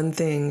is one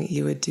thing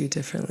you would do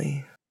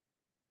differently?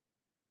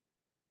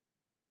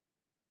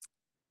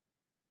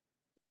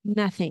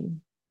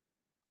 Nothing.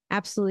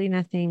 Absolutely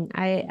nothing.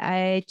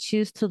 I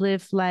choose to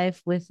live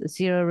life with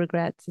zero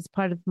regrets. It's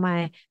part of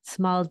my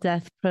small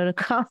death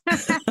protocol.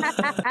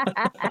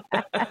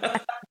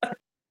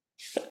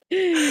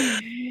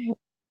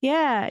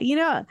 Yeah,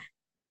 yeah,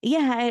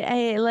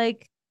 I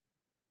like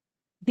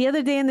the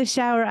other day in the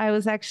shower, I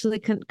was actually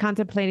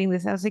contemplating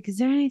this. I was like, is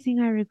there anything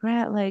I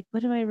regret? Like,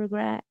 what do I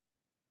regret?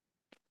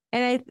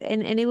 And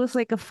it was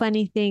like a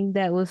funny thing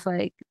that was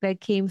like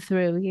that came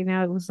through.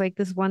 It was like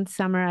this one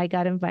summer I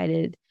got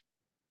invited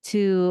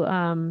to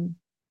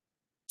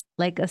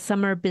like a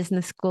summer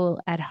business school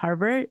at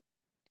Harvard,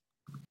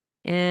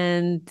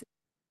 and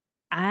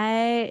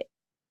I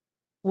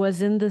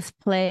was in this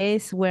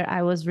place where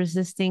I was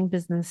resisting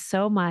business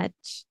so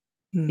much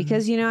Mm,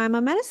 because I'm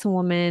a medicine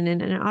woman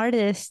and an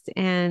artist,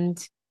 and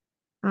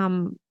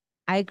um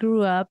I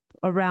grew up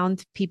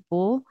around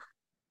people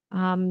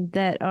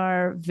that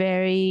are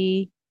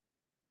very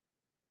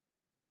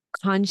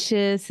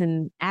conscious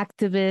and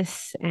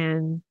activists,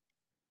 and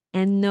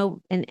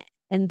no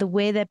and the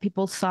way that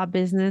people saw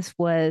business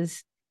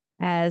was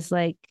as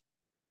like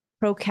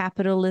pro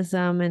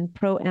capitalism and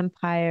pro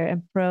empire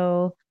and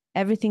pro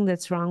everything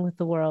that's wrong with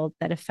the world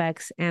that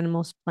affects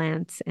animals,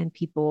 plants, and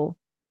people.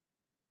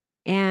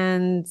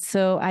 And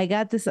so I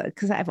got this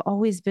because I've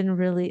always been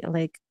really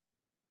like,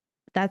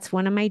 that's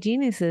one of my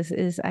geniuses,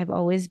 is I've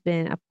always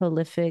been a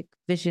prolific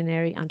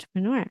visionary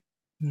entrepreneur.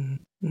 mm,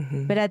 But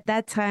mhm. at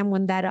that time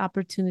when that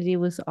opportunity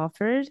was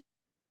offered,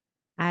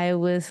 I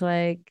was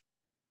like,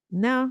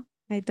 no,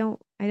 I don't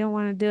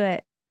want to do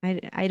it.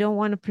 I don't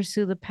want to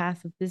pursue the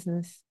path of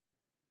business.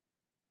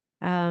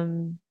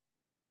 Um,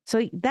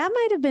 so that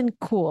might have been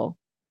cool.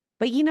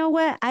 But you know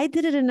what? I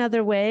did it in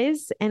other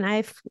ways, and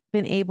I've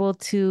been able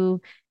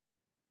to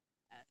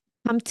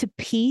come to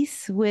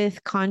peace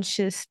with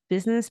conscious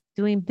business,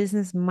 doing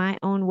business my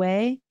own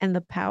way, and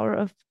the power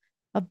of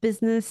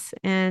business,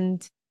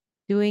 and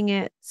doing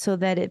it so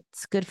that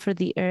it's good for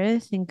the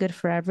earth and good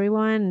for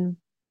everyone.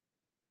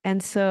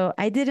 And so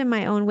I did it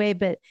my own way,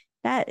 but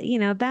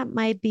that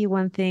might be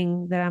one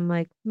thing that I'm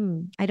like,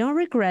 I don't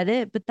regret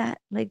it, but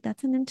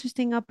that's an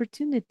interesting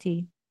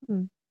opportunity,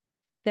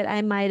 that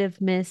I might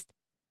have missed.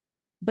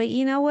 But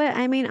you know what?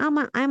 I mean,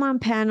 I'm on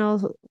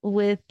panels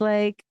with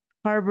like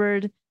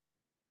Harvard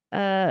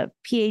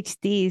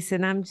PhDs,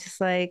 and I'm just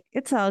like,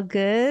 it's all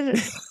good.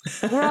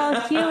 We're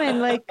all human.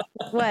 Like,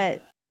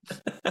 what?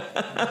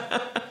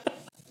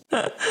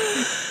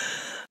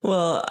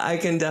 Well, I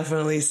can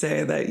definitely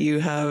say that you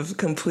have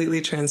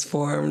completely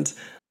transformed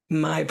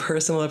my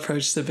personal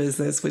approach to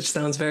business, which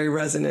sounds very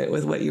resonant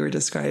with what you were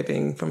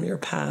describing from your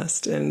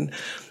past. And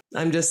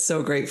I'm just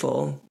so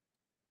grateful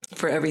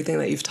for everything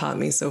that you've taught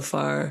me so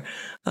far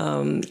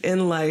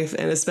in life,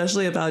 and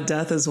especially about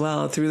death as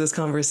well, through this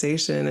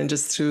conversation and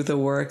just through the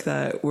work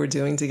that we're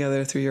doing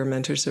together through your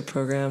mentorship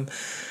program.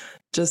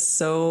 Just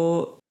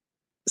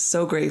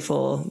so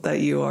grateful that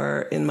you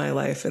are in my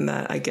life and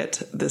that I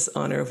get this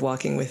honor of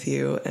walking with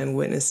you and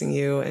witnessing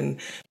you and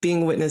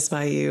being witnessed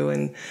by you.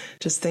 And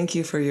just thank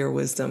you for your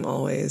wisdom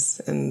always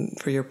and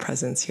for your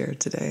presence here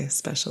today,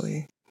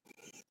 especially.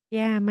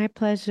 Yeah, my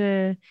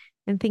pleasure.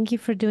 And thank you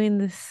for doing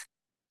this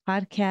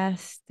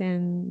podcast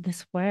and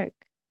this work.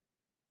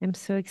 I'm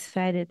so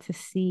excited to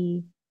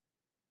see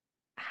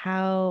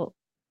how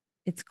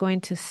it's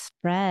going to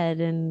spread,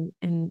 and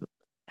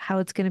how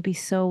it's going to be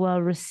so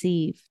well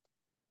received,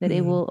 that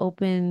it Mm. will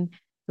open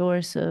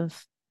doors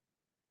of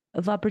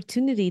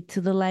opportunity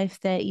to the life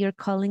that you're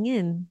calling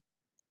in,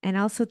 and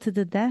also to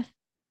the death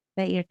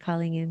that you're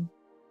calling in.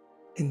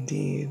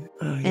 Indeed.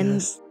 Oh, And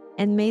yes.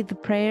 and may the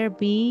prayer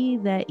be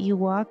that you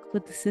walk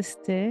with the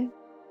sister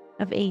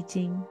of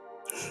aging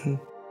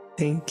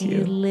Thank and you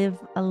you. live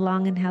a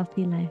long and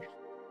healthy life.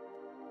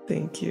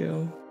 Thank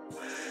you.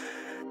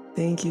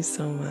 Thank you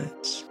so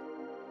much.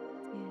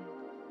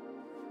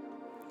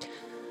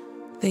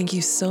 Thank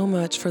you so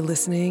much for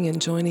listening and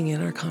joining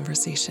in our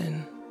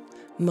conversation.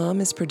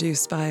 Mom is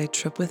produced by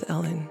Trip with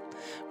Ellen,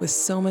 with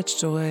so much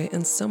joy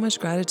and so much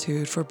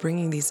gratitude for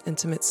bringing these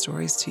intimate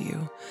stories to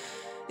you.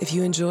 If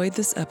you enjoyed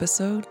this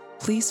episode,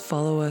 please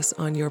follow us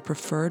on your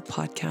preferred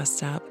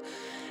podcast app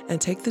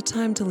and take the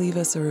time to leave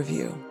us a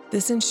review.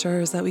 This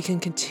ensures that we can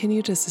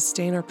continue to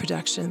sustain our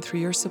production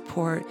through your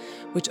support,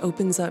 which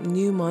opens up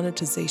new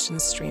monetization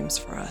streams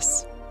for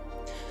us.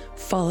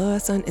 Follow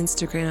us on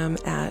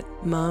Instagram at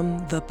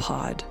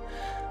MomThePod.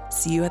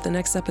 See you at the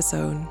next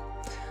episode.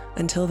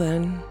 Until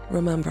then,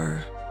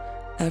 remember,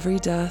 every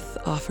death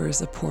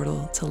offers a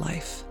portal to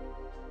life.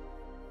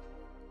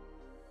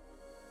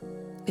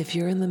 If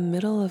you're in the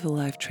middle of a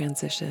life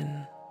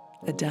transition,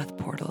 a death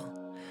portal,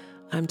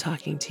 I'm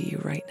talking to you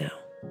right now.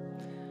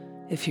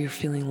 If you're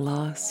feeling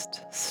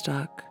lost,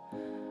 stuck,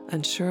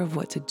 unsure of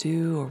what to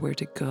do or where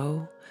to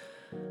go,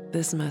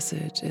 this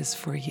message is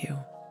for you.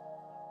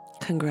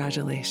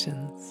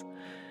 Congratulations.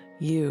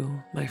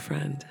 You, my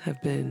friend,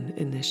 have been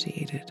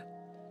initiated.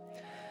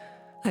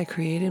 I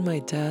created my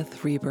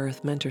Death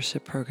Rebirth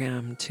Mentorship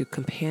Program to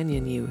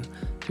companion you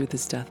through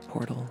this death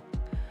portal,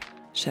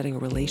 shedding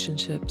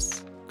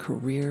relationships,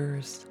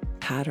 careers,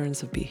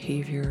 patterns of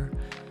behavior,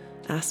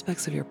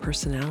 aspects of your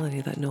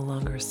personality that no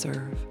longer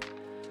serve.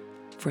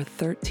 For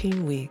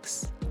 13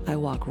 weeks, I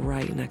walk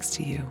right next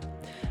to you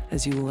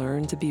as you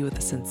learn to be with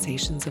the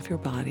sensations of your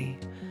body,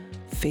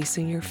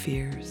 facing your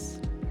fears,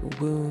 your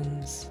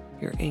wounds,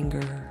 your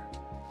anger,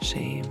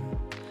 shame,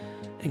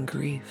 and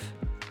grief.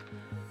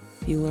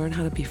 You learn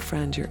how to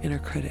befriend your inner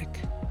critic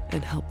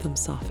and help them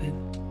soften.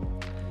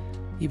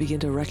 You begin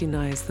to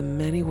recognize the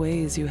many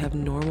ways you have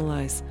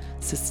normalized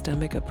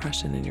systemic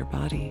oppression in your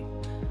body,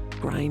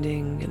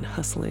 grinding and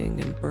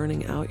hustling and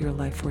burning out your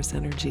life force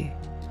energy.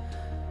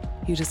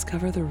 You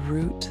discover the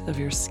root of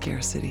your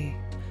scarcity,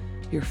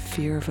 your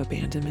fear of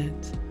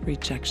abandonment,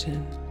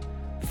 rejection,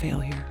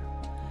 failure.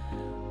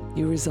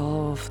 You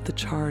resolve the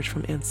charge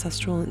from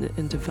ancestral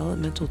and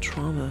developmental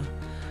trauma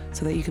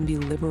so that you can be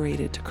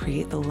liberated to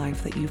create the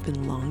life that you've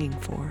been longing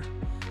for.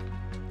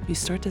 You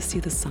start to see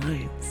the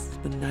signs,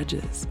 the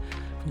nudges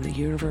from the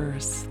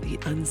universe, the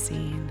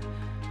unseen,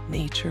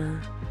 nature.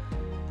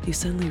 You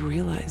suddenly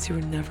realize you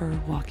are never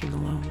walking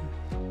alone.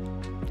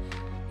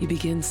 You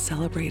begin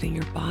celebrating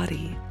your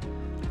body,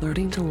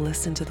 learning to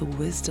listen to the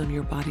wisdom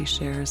your body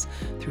shares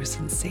through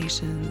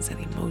sensations and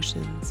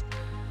emotions.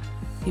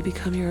 You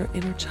become your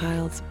inner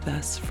child's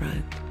best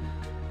friend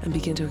and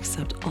begin to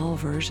accept all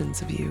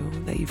versions of you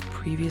that you've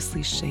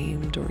previously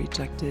shamed or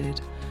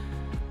rejected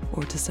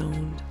or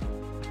disowned.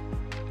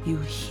 You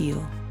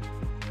heal.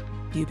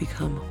 You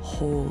become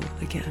whole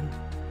again.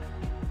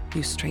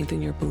 You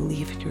strengthen your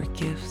belief in your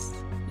gifts,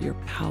 your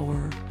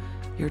power,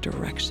 your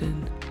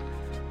direction.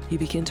 You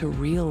begin to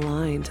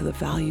realign to the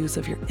values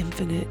of your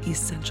infinite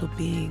essential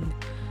being.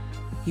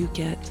 You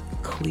get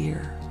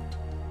clear.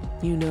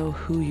 You know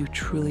who you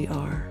truly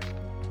are.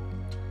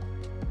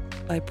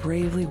 By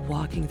bravely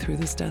walking through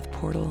this death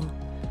portal,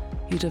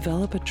 you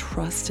develop a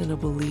trust and a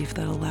belief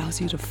that allows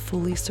you to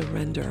fully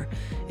surrender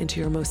into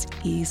your most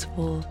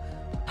easeful,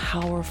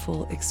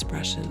 powerful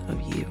expression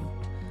of you.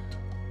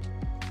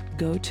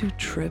 Go to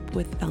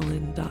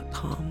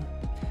tripwithellen.com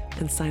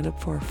and sign up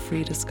for a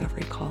free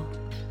discovery call.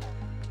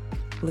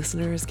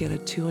 Listeners get a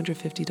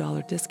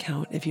 $250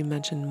 discount if you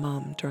mention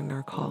Mom during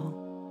our call.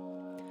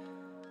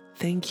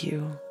 Thank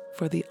you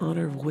for the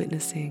honor of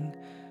witnessing,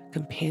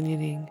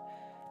 companioning,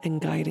 and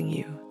guiding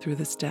you through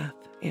this death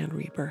and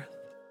rebirth.